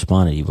will have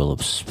responded. You will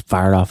have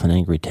fired off an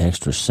angry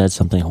text or said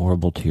something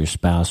horrible to your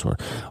spouse or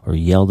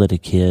yelled at a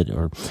kid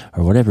or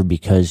whatever,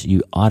 because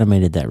you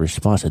automated that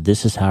response. So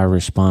this is how I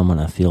respond when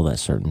I feel that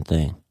certain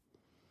thing.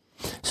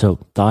 So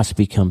thoughts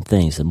become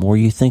things. The more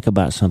you think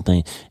about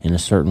something in a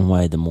certain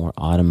way, the more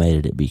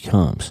automated it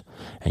becomes.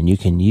 And you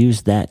can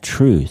use that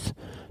truth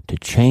to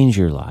change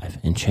your life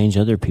and change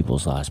other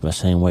people's lives by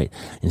saying, wait,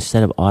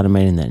 instead of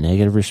automating that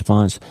negative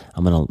response,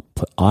 I'm going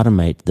to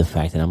automate the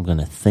fact that I'm going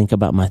to think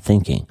about my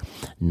thinking,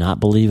 not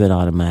believe it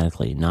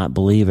automatically, not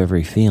believe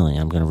every feeling.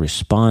 I'm going to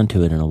respond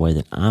to it in a way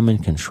that I'm in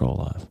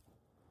control of.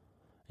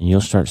 And you'll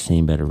start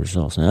seeing better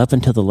results. Now, up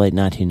until the late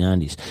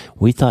 1990s,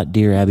 we thought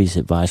Dear Abby's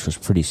advice was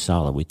pretty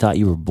solid. We thought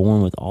you were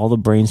born with all the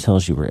brain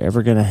cells you were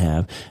ever going to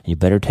have, and you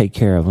better take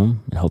care of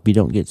them and hope you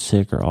don't get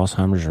sick or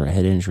Alzheimer's or a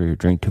head injury or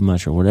drink too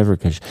much or whatever,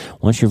 because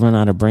once you run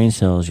out of brain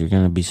cells, you're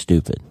going to be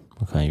stupid.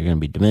 Okay, you're going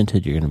to be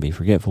demented, you're going to be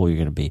forgetful, you're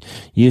going to be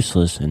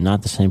useless and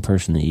not the same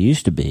person that you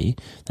used to be.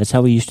 That's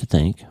how we used to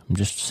think. I'm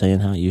just saying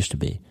how it used to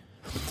be.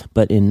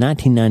 But in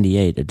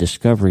 1998, a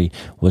discovery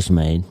was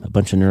made. A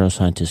bunch of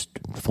neuroscientists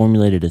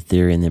formulated a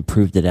theory and then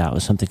proved it out. It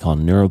was something called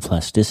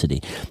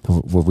neuroplasticity,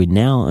 where we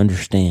now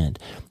understand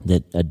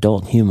that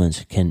adult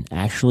humans can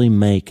actually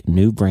make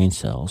new brain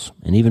cells,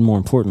 and even more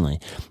importantly,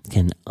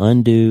 can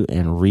undo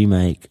and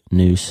remake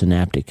new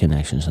synaptic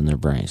connections in their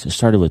brains. It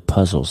started with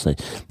puzzles. They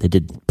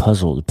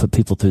put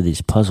people through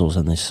these puzzles,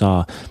 and they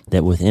saw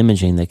that with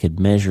imaging, they could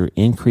measure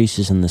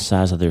increases in the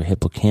size of their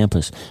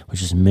hippocampus,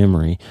 which is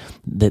memory.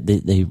 That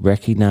they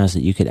recognized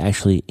that you could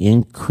actually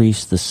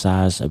increase the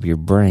size of your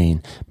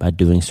brain by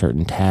doing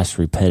certain tasks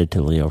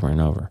repetitively over and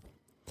over.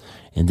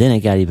 And then it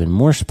got even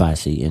more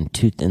spicy. In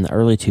the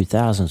early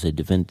 2000s,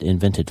 they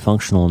invented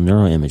functional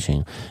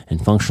neuroimaging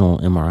and functional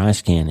MRI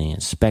scanning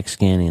and SPECT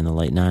scanning in the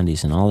late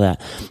 90s, and all that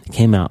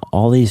came out.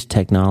 All these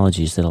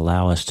technologies that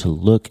allow us to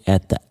look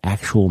at the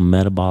actual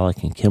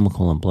metabolic and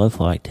chemical and blood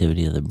flow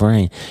activity of the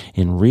brain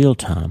in real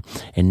time,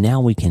 and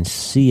now we can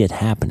see it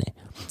happening.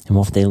 And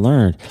what they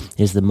learned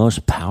is the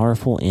most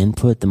powerful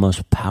input, the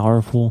most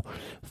powerful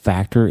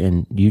factor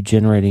in you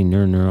generating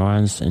new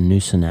neurons and new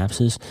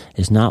synapses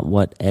is not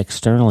what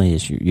externally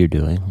is you're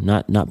doing,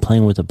 not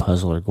playing with a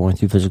puzzle or going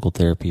through physical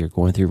therapy or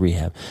going through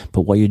rehab,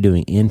 but what you're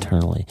doing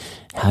internally.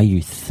 How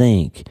you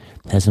think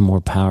has a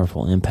more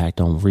powerful impact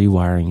on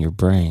rewiring your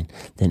brain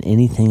than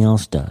anything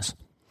else does.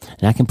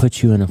 And I can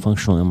put you in a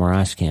functional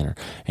MRI scanner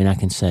and I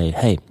can say,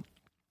 hey,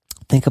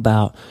 think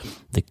about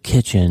the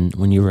kitchen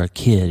when you were a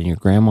kid and your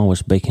grandma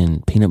was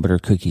baking peanut butter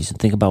cookies, and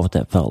think about what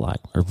that felt like,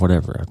 or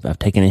whatever. I've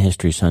taken a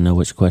history, so I know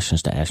which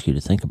questions to ask you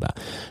to think about.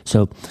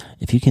 So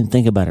if you can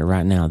think about it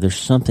right now, there's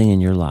something in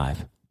your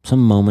life, some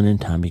moment in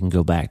time you can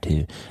go back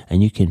to,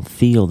 and you can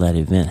feel that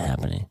event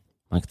happening.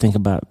 Like think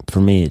about, for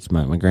me, it's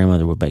my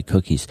grandmother would bake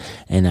cookies,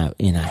 and I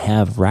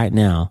have right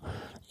now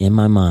in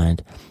my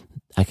mind,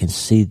 I can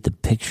see the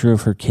picture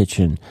of her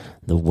kitchen,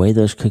 the way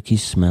those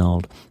cookies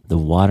smelled, the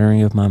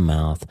watering of my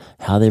mouth,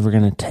 how they were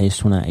going to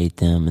taste when I ate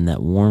them, and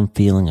that warm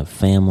feeling of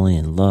family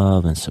and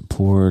love and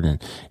support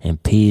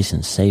and peace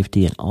and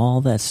safety and all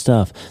that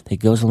stuff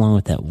that goes along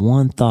with that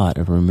one thought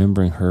of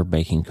remembering her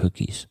baking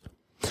cookies.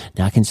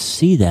 Now I can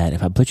see that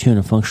if I put you in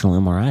a functional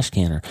MRI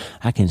scanner,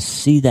 I can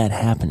see that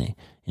happening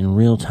in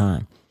real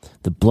time.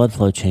 The blood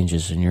flow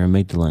changes in your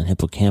amygdala and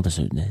hippocampus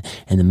and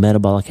the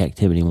metabolic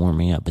activity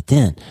warming up. But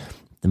then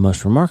the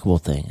most remarkable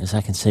thing is I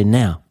can say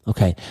now,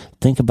 okay,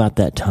 think about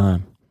that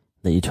time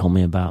that you told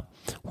me about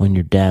when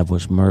your dad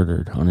was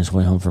murdered on his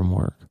way home from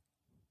work.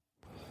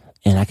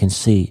 And I can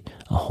see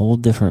a whole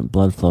different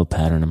blood flow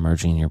pattern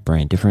emerging in your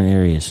brain, different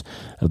areas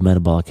of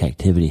metabolic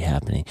activity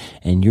happening.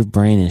 And your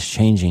brain is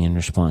changing in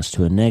response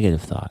to a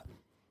negative thought.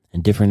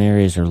 And different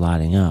areas are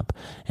lighting up,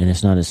 and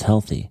it's not as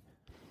healthy.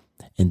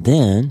 And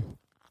then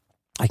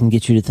I can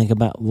get you to think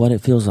about what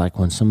it feels like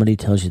when somebody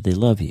tells you they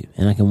love you.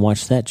 And I can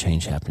watch that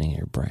change happening in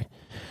your brain.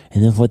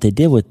 And then what they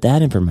did with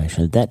that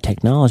information, that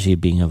technology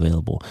being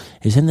available,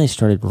 is then they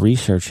started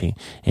researching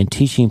and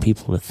teaching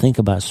people to think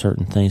about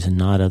certain things and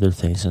not other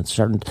things, and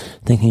started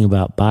thinking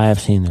about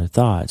biopsying their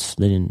thoughts.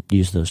 They didn't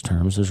use those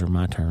terms. Those are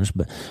my terms.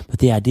 But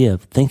the idea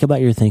of think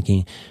about your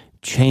thinking,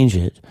 change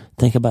it,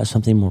 think about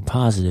something more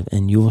positive,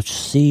 and you will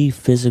see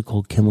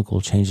physical, chemical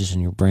changes in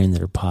your brain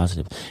that are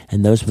positive,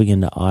 and those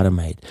begin to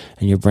automate,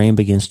 and your brain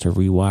begins to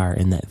rewire,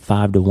 and that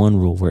 5-to-1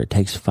 rule where it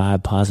takes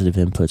 5 positive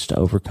inputs to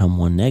overcome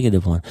 1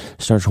 negative one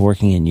starts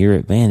working in your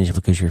advantage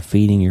because you're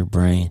feeding your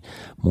brain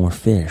more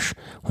fish.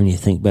 When you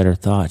think better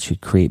thoughts, you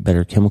create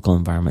better chemical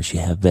environments, you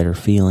have better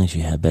feelings,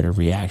 you have better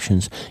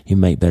reactions, you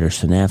make better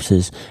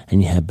synapses,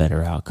 and you have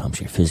better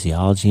outcomes. Your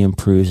physiology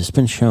improves. It's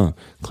been shown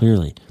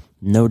clearly,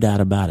 no doubt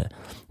about it,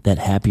 that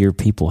happier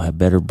people have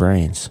better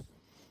brains.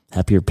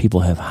 Happier people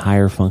have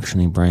higher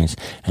functioning brains,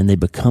 and they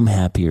become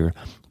happier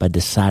by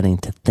deciding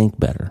to think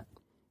better.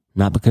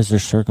 Not because their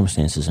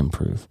circumstances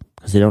improve,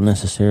 because they don't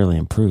necessarily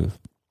improve.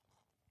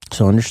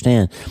 So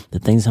understand the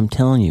things I'm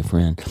telling you,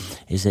 friend,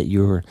 is that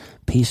your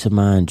peace of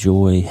mind,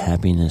 joy,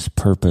 happiness,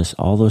 purpose,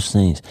 all those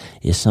things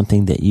is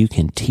something that you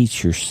can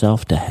teach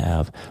yourself to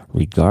have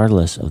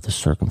regardless of the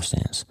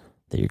circumstance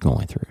that you're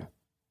going through.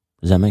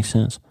 Does that make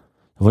sense?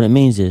 What it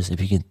means is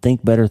if you can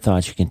think better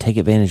thoughts, you can take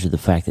advantage of the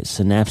fact that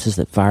synapses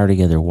that fire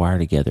together wire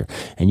together,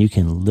 and you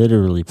can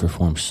literally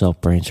perform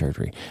self-brain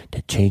surgery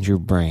to change your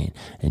brain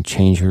and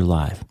change your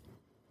life.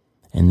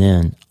 And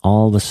then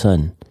all of a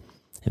sudden,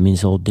 it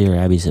means old dear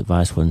Abby's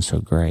advice wasn't so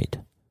great.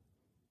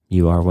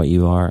 You are what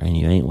you are and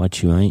you ain't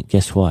what you ain't.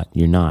 Guess what?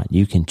 You're not.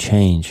 You can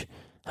change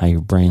how your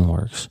brain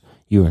works.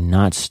 You are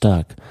not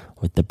stuck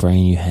with the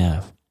brain you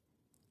have.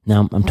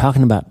 Now, I'm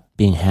talking about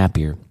being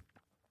happier.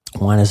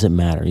 Why does it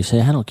matter? You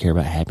say, I don't care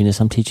about happiness.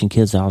 I'm teaching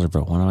kids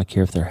algebra. Why do I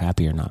care if they're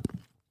happy or not?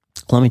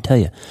 Let me tell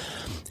you,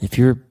 if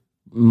you're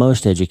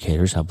most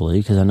educators, I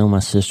believe, because I know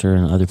my sister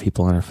and other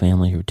people in our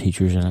family who are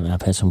teachers, and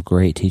I've had some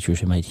great teachers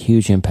who made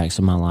huge impacts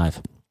in my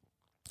life.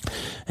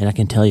 And I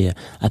can tell you,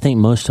 I think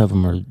most of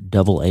them are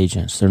double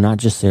agents. They're not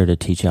just there to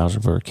teach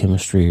algebra or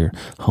chemistry or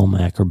home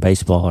ec or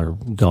baseball or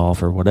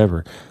golf or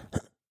whatever.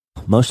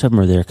 Most of them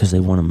are there because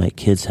they want to make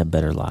kids have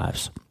better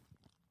lives.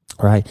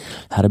 Right?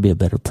 How to be a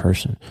better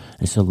person.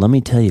 And so let me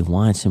tell you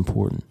why it's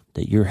important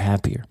that you're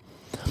happier.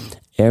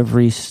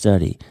 Every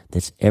study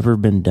that's ever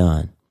been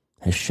done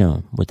has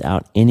shown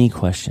without any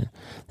question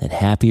that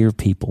happier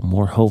people,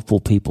 more hopeful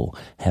people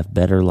have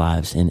better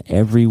lives in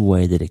every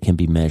way that it can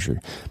be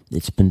measured.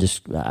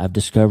 I've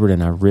discovered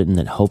and I've written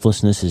that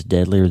hopelessness is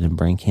deadlier than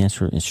brain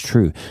cancer. It's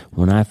true.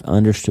 When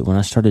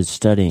I started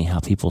studying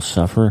how people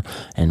suffer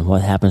and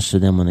what happens to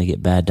them when they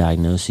get bad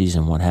diagnoses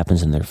and what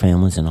happens in their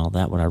families and all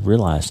that, what I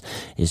realized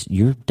is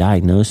your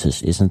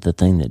diagnosis isn't the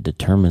thing that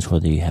determines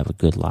whether you have a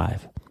good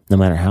life. no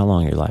matter how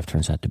long your life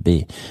turns out to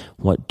be.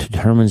 What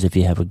determines if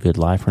you have a good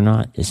life or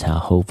not is how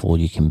hopeful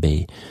you can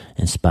be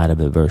in spite of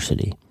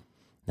adversity.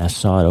 I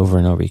saw it over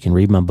and over. You can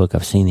read my book,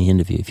 I've Seen the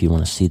End of You, if you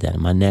want to see that.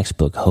 And my next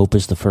book, Hope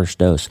is the First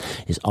Dose,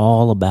 is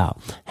all about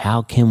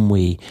how can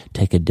we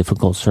take a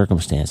difficult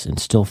circumstance and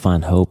still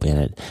find hope in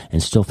it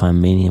and still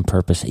find meaning and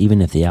purpose, even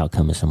if the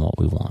outcome isn't what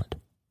we want.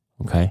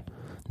 Okay?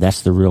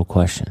 That's the real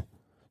question.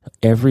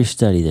 Every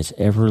study that's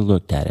ever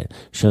looked at it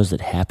shows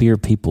that happier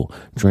people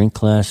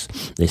drink less,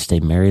 they stay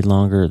married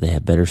longer, they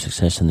have better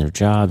success in their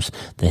jobs,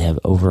 they have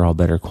overall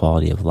better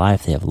quality of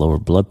life, they have lower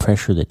blood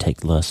pressure, they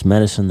take less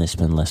medicine, they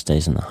spend less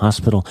days in the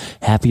hospital.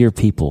 Happier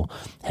people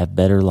have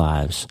better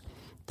lives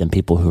than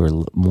people who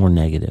are more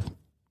negative.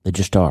 They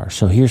just are.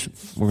 So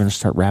we're going to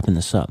start wrapping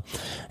this up.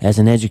 As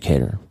an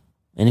educator,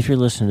 and if you're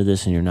listening to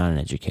this and you're not an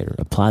educator,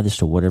 apply this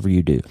to whatever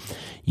you do.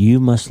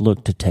 You must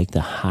look to take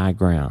the high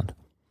ground.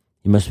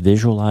 You must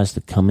visualize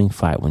the coming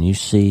fight. When you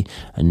see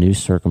a new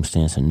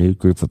circumstance, a new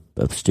group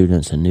of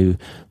students, a new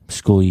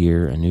school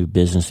year, a new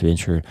business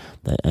venture,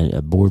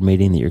 a board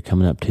meeting that you're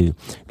coming up to,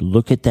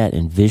 look at that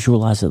and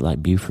visualize it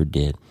like Buford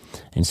did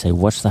and say,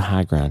 what's the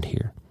high ground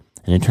here?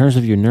 And in terms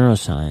of your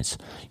neuroscience,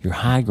 your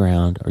high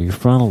ground are your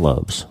frontal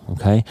lobes,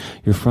 okay?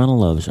 Your frontal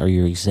lobes are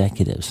your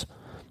executives.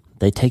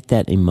 They take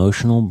that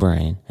emotional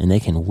brain and they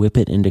can whip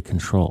it into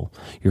control.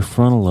 Your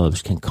frontal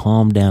lobes can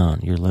calm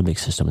down your limbic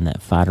system and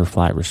that fight or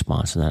flight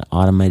response and that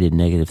automated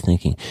negative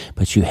thinking,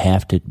 but you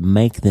have to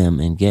make them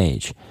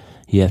engage.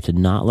 You have to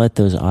not let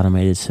those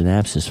automated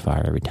synapses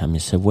fire every time you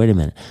say, wait a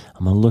minute,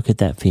 I'm going to look at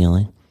that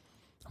feeling.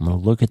 I'm going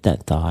to look at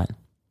that thought.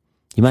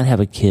 You might have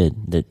a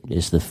kid that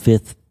is the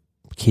fifth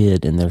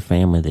kid in their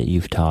family that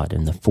you've taught,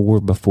 and the four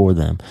before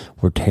them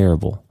were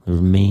terrible. They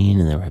were mean,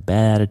 and they had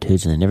bad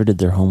attitudes, and they never did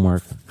their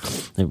homework.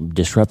 They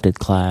disrupted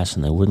class,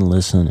 and they wouldn't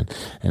listen,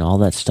 and all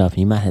that stuff.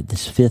 And you might have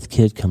this fifth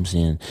kid comes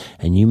in,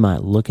 and you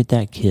might look at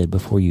that kid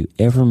before you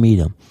ever meet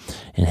them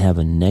and have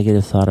a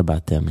negative thought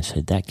about them and say,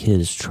 that kid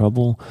is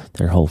trouble.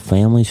 Their whole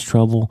family's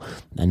trouble.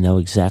 I know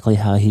exactly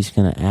how he's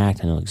going to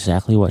act. I know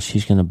exactly what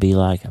she's going to be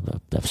like.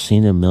 I've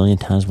seen it a million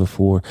times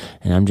before,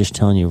 and I'm just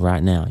telling you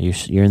right now,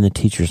 you're in the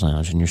teacher's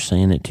lounge, and you're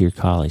saying it to your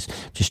colleagues.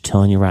 Just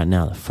telling you right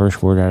now, the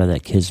first word out of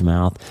that kid's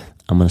mouth,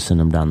 I'm going to send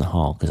them down the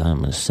hall because I'm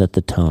going to set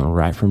the tone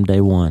right from day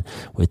one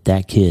with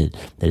that kid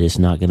that it's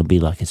not going to be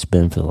like it's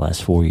been for the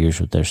last 4 years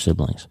with their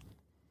siblings.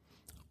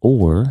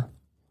 Or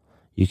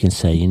you can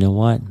say, you know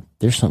what?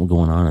 There's something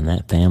going on in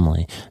that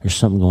family. There's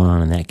something going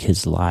on in that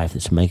kid's life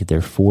that's making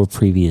their 4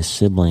 previous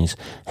siblings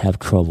have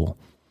trouble.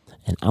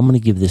 And I'm going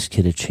to give this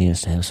kid a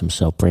chance to have some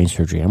self-brain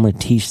surgery. I'm going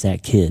to teach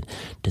that kid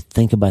to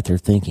think about their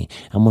thinking.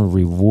 I'm going to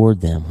reward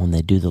them when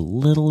they do the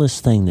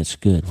littlest thing that's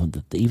good.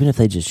 Even if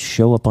they just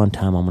show up on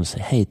time, I'm going to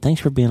say, hey,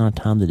 thanks for being on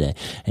time today.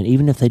 And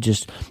even if they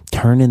just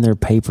turn in their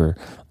paper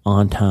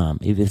on time,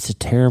 if it's a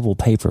terrible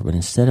paper, but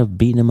instead of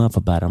beating them up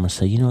about it, I'm going to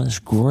say, you know, it's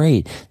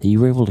great that you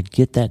were able to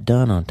get that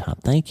done on time.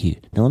 Thank you.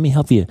 Now let me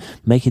help you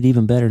make it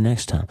even better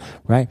next time,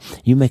 right?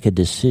 You make a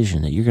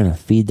decision that you're going to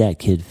feed that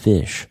kid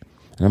fish.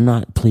 And I'm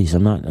not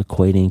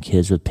equating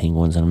kids with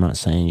penguins, and I'm not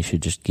saying you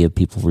should just give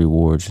people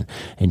rewards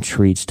and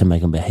treats to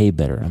make them behave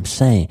better. I'm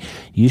saying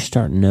you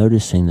start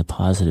noticing the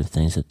positive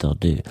things that they'll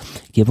do.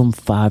 Give them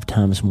 5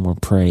 times more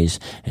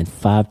praise and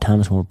 5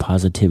 times more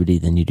positivity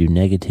than you do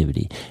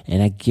negativity.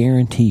 And I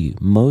guarantee you,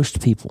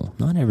 most people,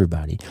 not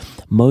everybody,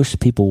 most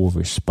people will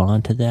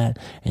respond to that,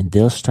 and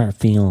they'll start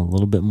feeling a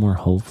little bit more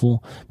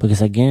hopeful,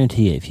 because I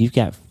guarantee you, if you've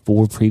got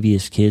 4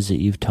 previous kids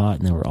that you've taught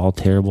and they were all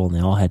terrible and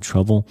they all had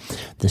trouble,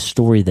 the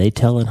story they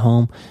tell at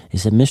home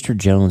is that Mr.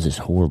 Jones is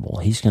horrible.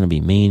 He's going to be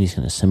mean. He's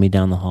going to send me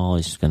down the hall.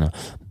 He's going to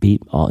he's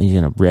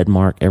going to red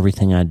mark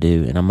everything I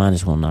do. And you might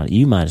as well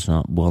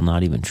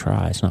not even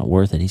try. It's not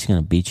worth it. He's going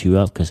to beat you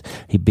up because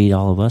he beat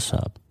all of us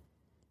up.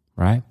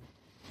 Right?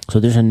 So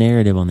there's a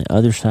narrative on the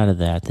other side of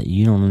that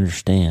you don't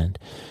understand.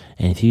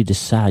 And if you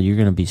decide you're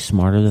going to be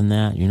smarter than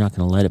that, you're not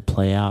going to let it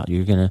play out.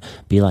 You're going to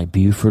be like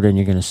Buford, and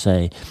you're going to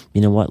say,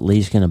 you know what,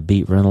 Lee's going to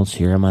beat Reynolds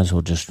here. I might as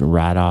well just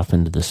ride off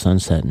into the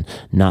sunset and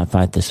not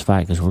fight this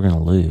fight because we're going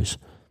to lose.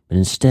 But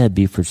instead,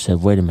 Buford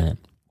said, wait a minute.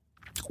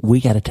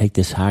 We got to take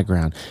this high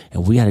ground,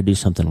 and we got to do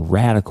something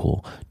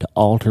radical to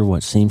alter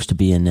what seems to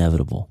be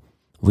inevitable.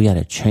 We got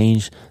to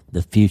change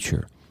the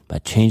future by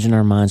changing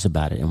our minds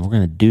about it, and we're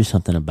going to do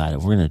something about it.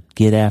 We're going to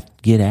get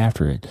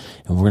after it,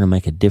 and we're going to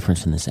make a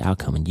difference in this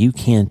outcome, and you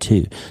can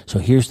too. So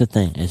here's the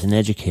thing. As an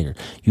educator,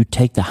 you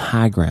take the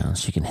high ground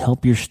so you can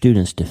help your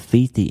students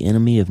defeat the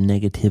enemy of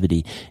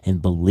negativity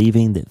and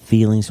believing that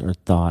feelings and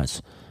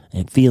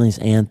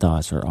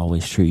thoughts are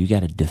always true. You got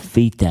to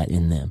defeat that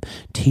in them.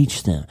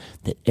 Teach them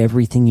that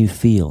everything you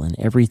feel and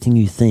everything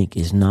you think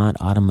is not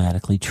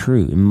automatically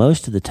true. And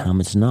most of the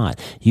time it's not.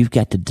 You've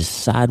got to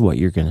decide what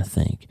you're going to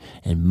think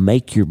and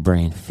make your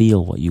brain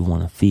feel what you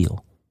want to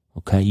feel.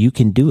 Okay, you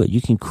can do it.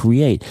 You can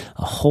create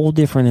a whole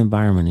different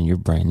environment in your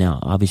brain. Now,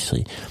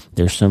 obviously,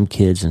 there's some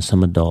kids and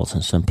some adults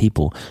and some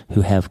people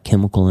who have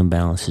chemical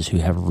imbalances, who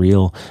have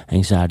real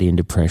anxiety and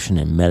depression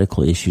and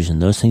medical issues,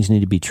 and those things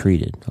need to be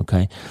treated.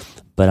 Okay.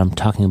 But I'm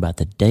talking about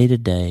the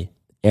day-to-day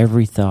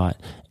Every thought,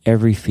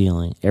 every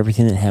feeling,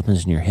 everything that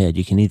happens in your head,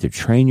 you can either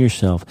train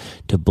yourself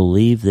to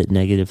believe that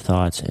negative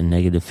thoughts and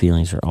negative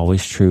feelings are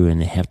always true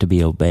and they have to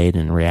be obeyed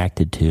and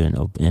reacted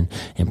to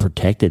and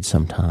protected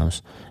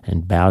sometimes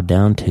and bowed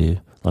down to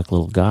like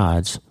little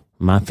gods.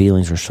 My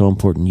feelings are so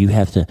important. You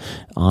have to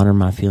honor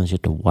my feelings. You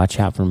have to watch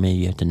out for me.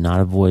 You have to not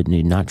avoid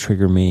me, not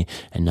trigger me,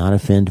 and not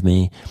offend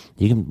me.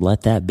 You can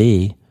let that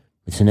be.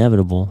 It's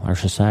inevitable. Our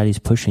society's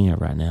pushing it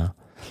right now.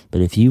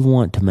 But if you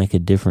want to make a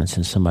difference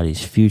in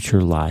somebody's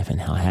future life and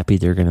how happy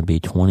they're going to be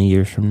 20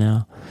 years from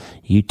now,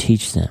 you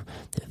teach them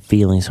that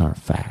feelings aren't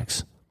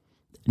facts.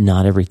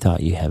 Not every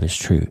thought you have is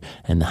true.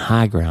 And the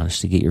high ground is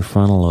to get your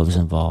frontal lobes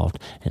involved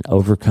and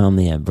overcome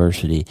the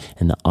adversity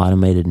and the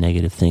automated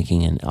negative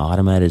thinking and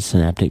automated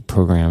synaptic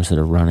programs that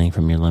are running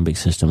from your limbic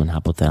system and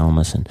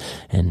hypothalamus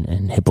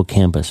and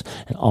hippocampus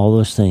and all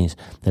those things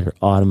that are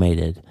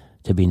automated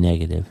to be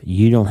negative.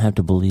 You don't have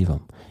to believe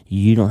them.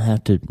 You don't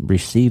have to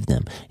receive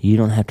them. You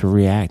don't have to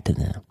react to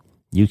them.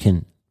 You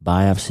can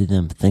biopsy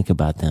them, think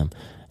about them,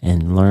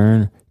 and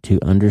learn to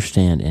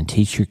understand and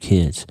teach your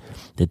kids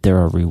that there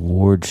are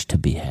rewards to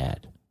be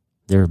had.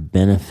 There are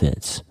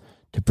benefits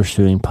to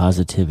pursuing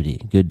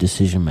positivity, good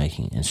decision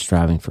making, and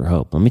striving for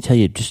hope. Let me tell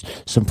you just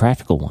some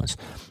practical ones.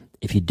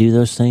 If you do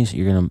those things,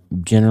 you're going to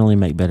generally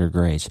make better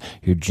grades.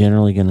 You're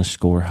generally going to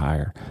score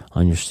higher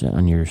on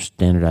your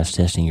standardized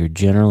testing. You're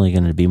generally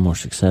going to be more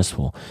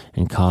successful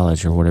in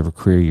college or whatever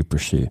career you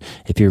pursue.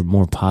 If you're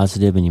more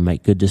positive and you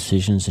make good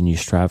decisions and you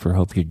strive for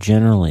hope, you're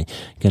generally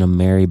going to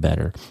marry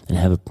better and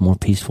have a more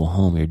peaceful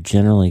home. You're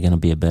generally going to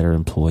be a better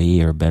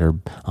employee or a better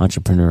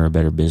entrepreneur or a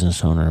better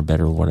business owner or a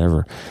better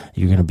whatever.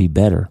 You're going to be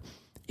better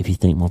if you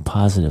think more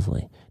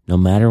positively, no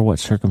matter what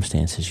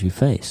circumstances you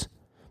face.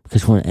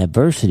 Because when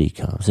adversity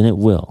comes, and it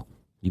will,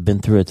 you've been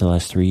through it the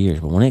last 3 years,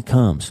 but when it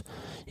comes,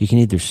 you can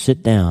either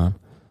sit down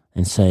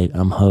and say,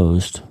 I'm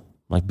hosed,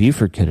 like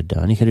Buford could have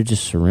done. He could have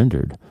just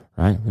surrendered,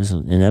 right? It was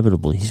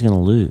inevitably, he's going to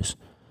lose.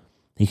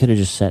 He could have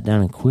just sat down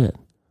and quit,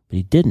 but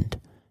he didn't.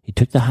 He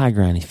took the high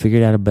ground. He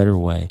figured out a better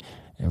way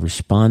and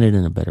responded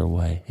in a better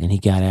way, and he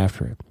got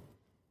after it.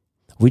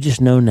 We just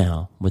know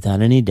now,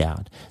 without any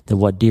doubt, that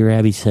what Dear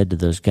Abby said to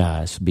those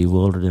guys,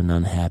 bewildered and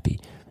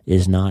unhappy,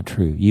 is not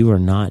true. You are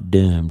not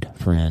doomed,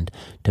 friend,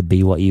 to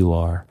be what you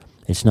are.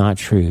 It's not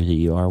true that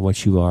you are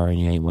what you are and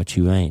you ain't what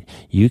you ain't.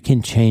 You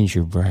can change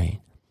your brain.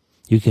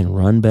 You can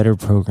run better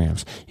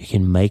programs. You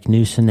can make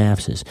new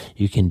synapses.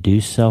 You can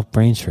do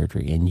self-brain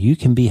surgery, and you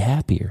can be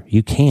happier.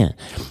 You can.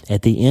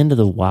 At the end of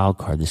the Wild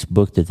Card, this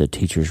book that the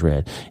teachers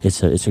read,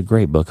 it's a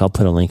great book. I'll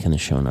put a link in the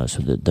show notes.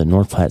 So the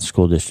North Platte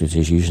School District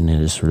is using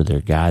it as sort of their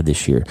guide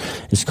this year.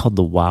 It's called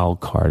The Wild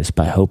Card. It's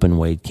by Hope and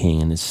Wade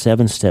King, and it's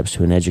 7 steps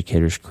to an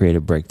educator's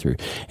creative breakthrough.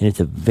 And at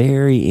the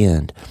very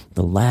end,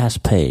 the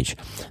last page,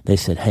 they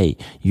said, hey,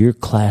 your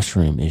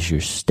classroom is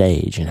your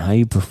stage, and how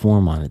you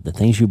perform on it, the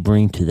things you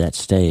bring to that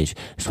stage,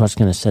 it's what's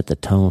going to set the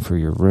tone for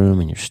your room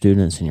and your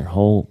students and your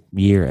whole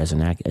year as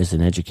an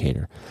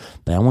educator.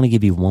 But I want to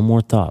give you one more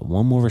thought,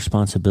 one more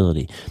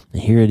responsibility.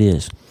 And here it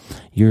is.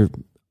 Your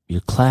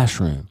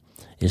classroom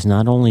is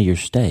not only your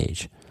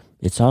stage,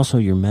 it's also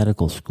your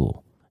medical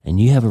school.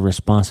 And you have a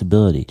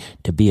responsibility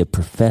to be a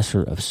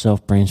professor of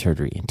self-brain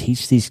surgery and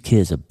teach these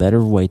kids a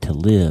better way to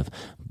live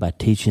by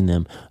teaching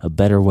them a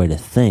better way to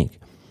think,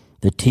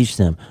 to teach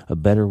them a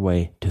better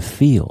way to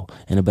feel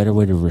and a better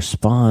way to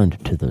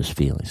respond to those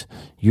feelings.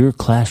 Your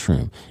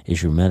classroom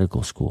is your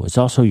medical school. It's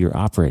also your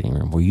operating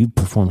room where you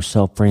perform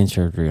self-brain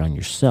surgery on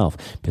yourself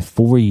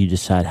before you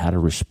decide how to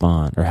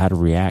respond or how to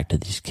react to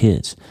these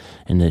kids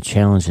and the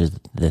challenges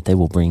that they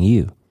will bring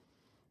you.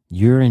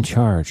 You're in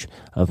charge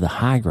of the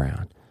high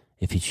ground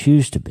if you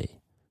choose to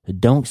be.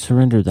 But don't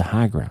surrender the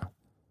high ground.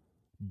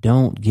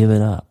 Don't give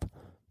it up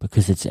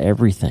because it's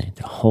everything.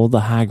 To hold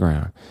the high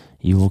ground,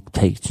 you will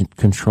take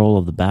control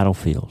of the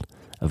battlefield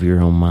of your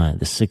own mind,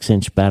 the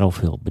 6-inch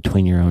battlefield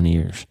between your own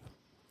ears.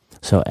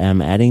 So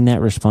I'm adding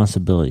that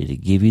responsibility to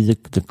give you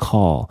the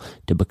call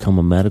to become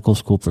a medical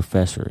school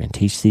professor and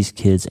teach these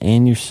kids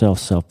and yourself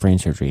self-brain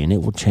surgery, and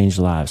it will change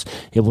lives.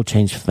 It will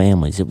change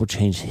families. It will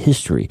change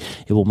history.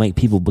 It will make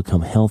people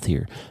become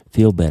healthier,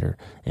 feel better,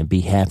 and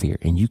be happier.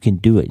 And you can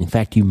do it. In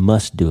fact, you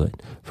must do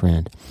it,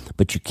 friend.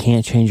 But you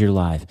can't change your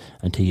life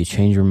until you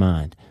change your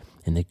mind.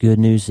 And the good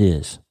news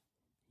is,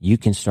 you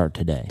can start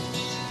today.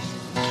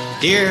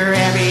 Dear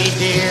Abby,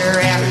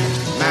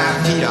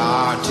 my feet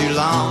are too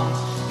long.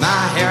 My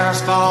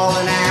hair's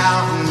falling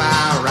out and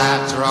my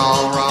rights are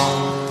all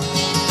wrong.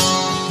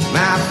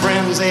 My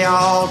friends, they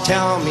all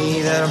tell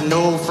me that I've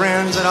no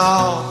friends at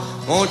all.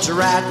 Won't you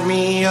write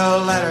me a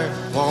letter?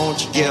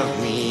 Won't you give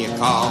me a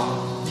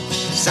call?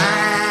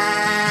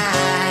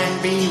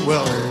 Signed,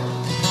 Bewildered.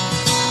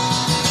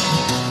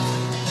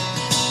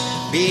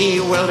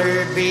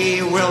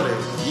 Bewildered,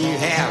 you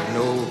have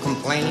no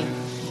complaint.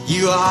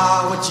 You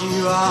are what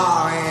you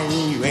are and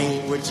you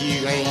ain't what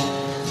you ain't.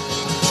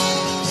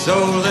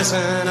 So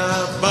listen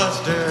up,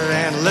 Buster,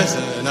 and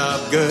listen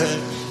up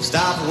good.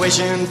 Stop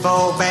wishing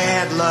for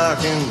bad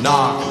luck and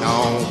knocking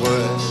on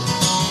wood.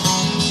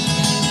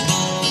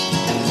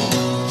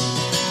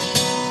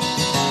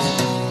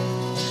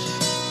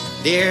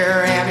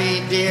 Dear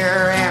Abby,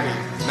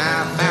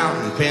 my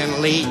fountain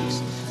pen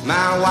leaks.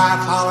 My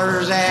wife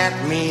hollers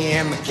at me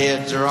and my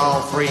kids are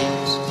all freaks.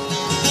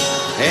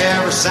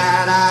 Every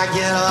side I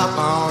get up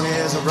on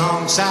is the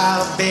wrong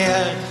side of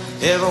bed.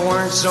 If it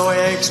weren't so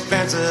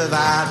expensive,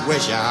 I'd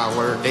wish I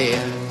were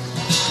dead.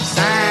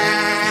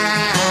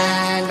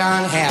 Signed,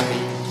 unhappy.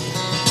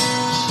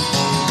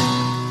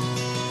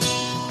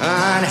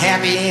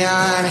 Unhappy,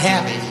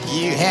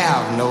 you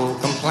have no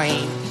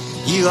complaint.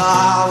 You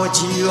are what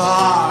you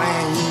are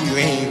and you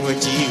ain't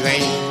what you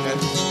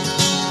ain't.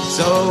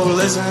 So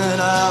listen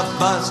up,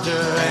 Buster,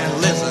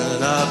 and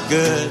listen up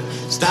good.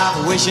 Stop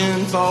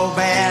wishing for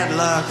bad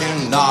luck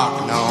and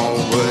knocking on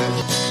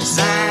wood.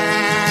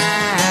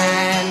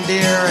 Signed,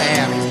 Dear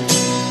Abby.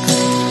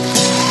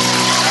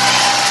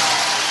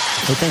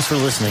 Hey, thanks for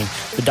listening.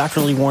 The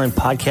Dr. Lee Warren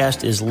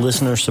podcast is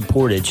listener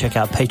supported. Check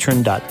out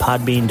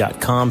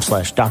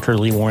patron.podbean.com/Dr.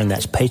 Lee Warren.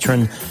 That's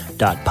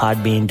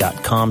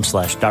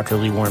patron.podbean.com/Dr.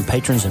 Lee Warren.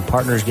 Patrons and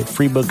partners get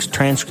free books,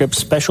 transcripts,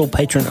 special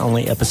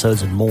patron-only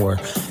episodes, and more.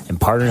 And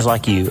partners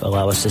like you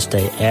allow us to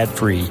stay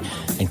ad-free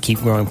and keep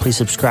growing. Please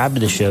subscribe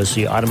to the show so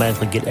you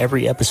automatically get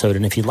every episode.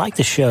 And if you like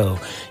the show,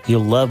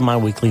 you'll love my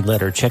weekly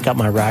letter. Check out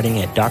my writing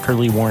at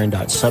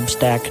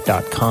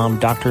drleewarren.substack.com,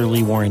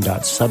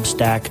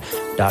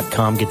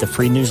 drleewarren.substack.com. Get the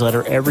free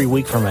newsletter every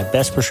week for my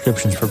best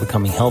prescriptions for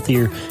becoming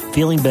healthier,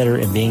 feeling better,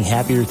 and being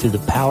happier through the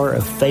power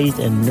of faith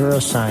and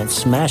neuroscience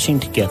smashing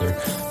together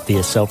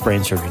via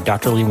self-brain surgery.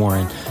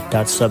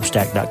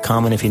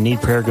 drleewarren.substack.com. And if you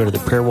need prayer, go to the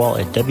prayer wall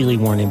at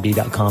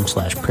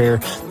wleewarrenmd.com/prayer.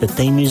 The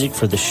theme music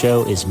for the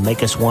show is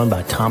Make Us One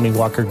by Tommy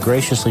Walker,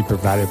 graciously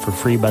provided for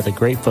free by the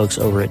great folks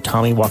over at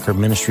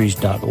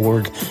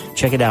TommyWalkerMinistries.org.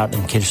 Check it out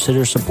and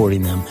consider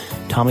supporting them.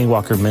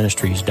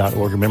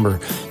 TommyWalkerMinistries.org.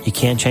 Remember, you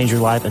can't change your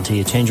life until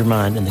you change your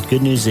mind, and the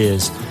good news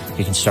is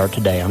you can start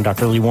today. I'm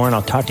Dr. Lee Warren.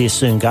 I'll talk to you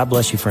soon. God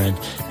bless you, friend.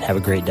 Have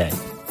a great day.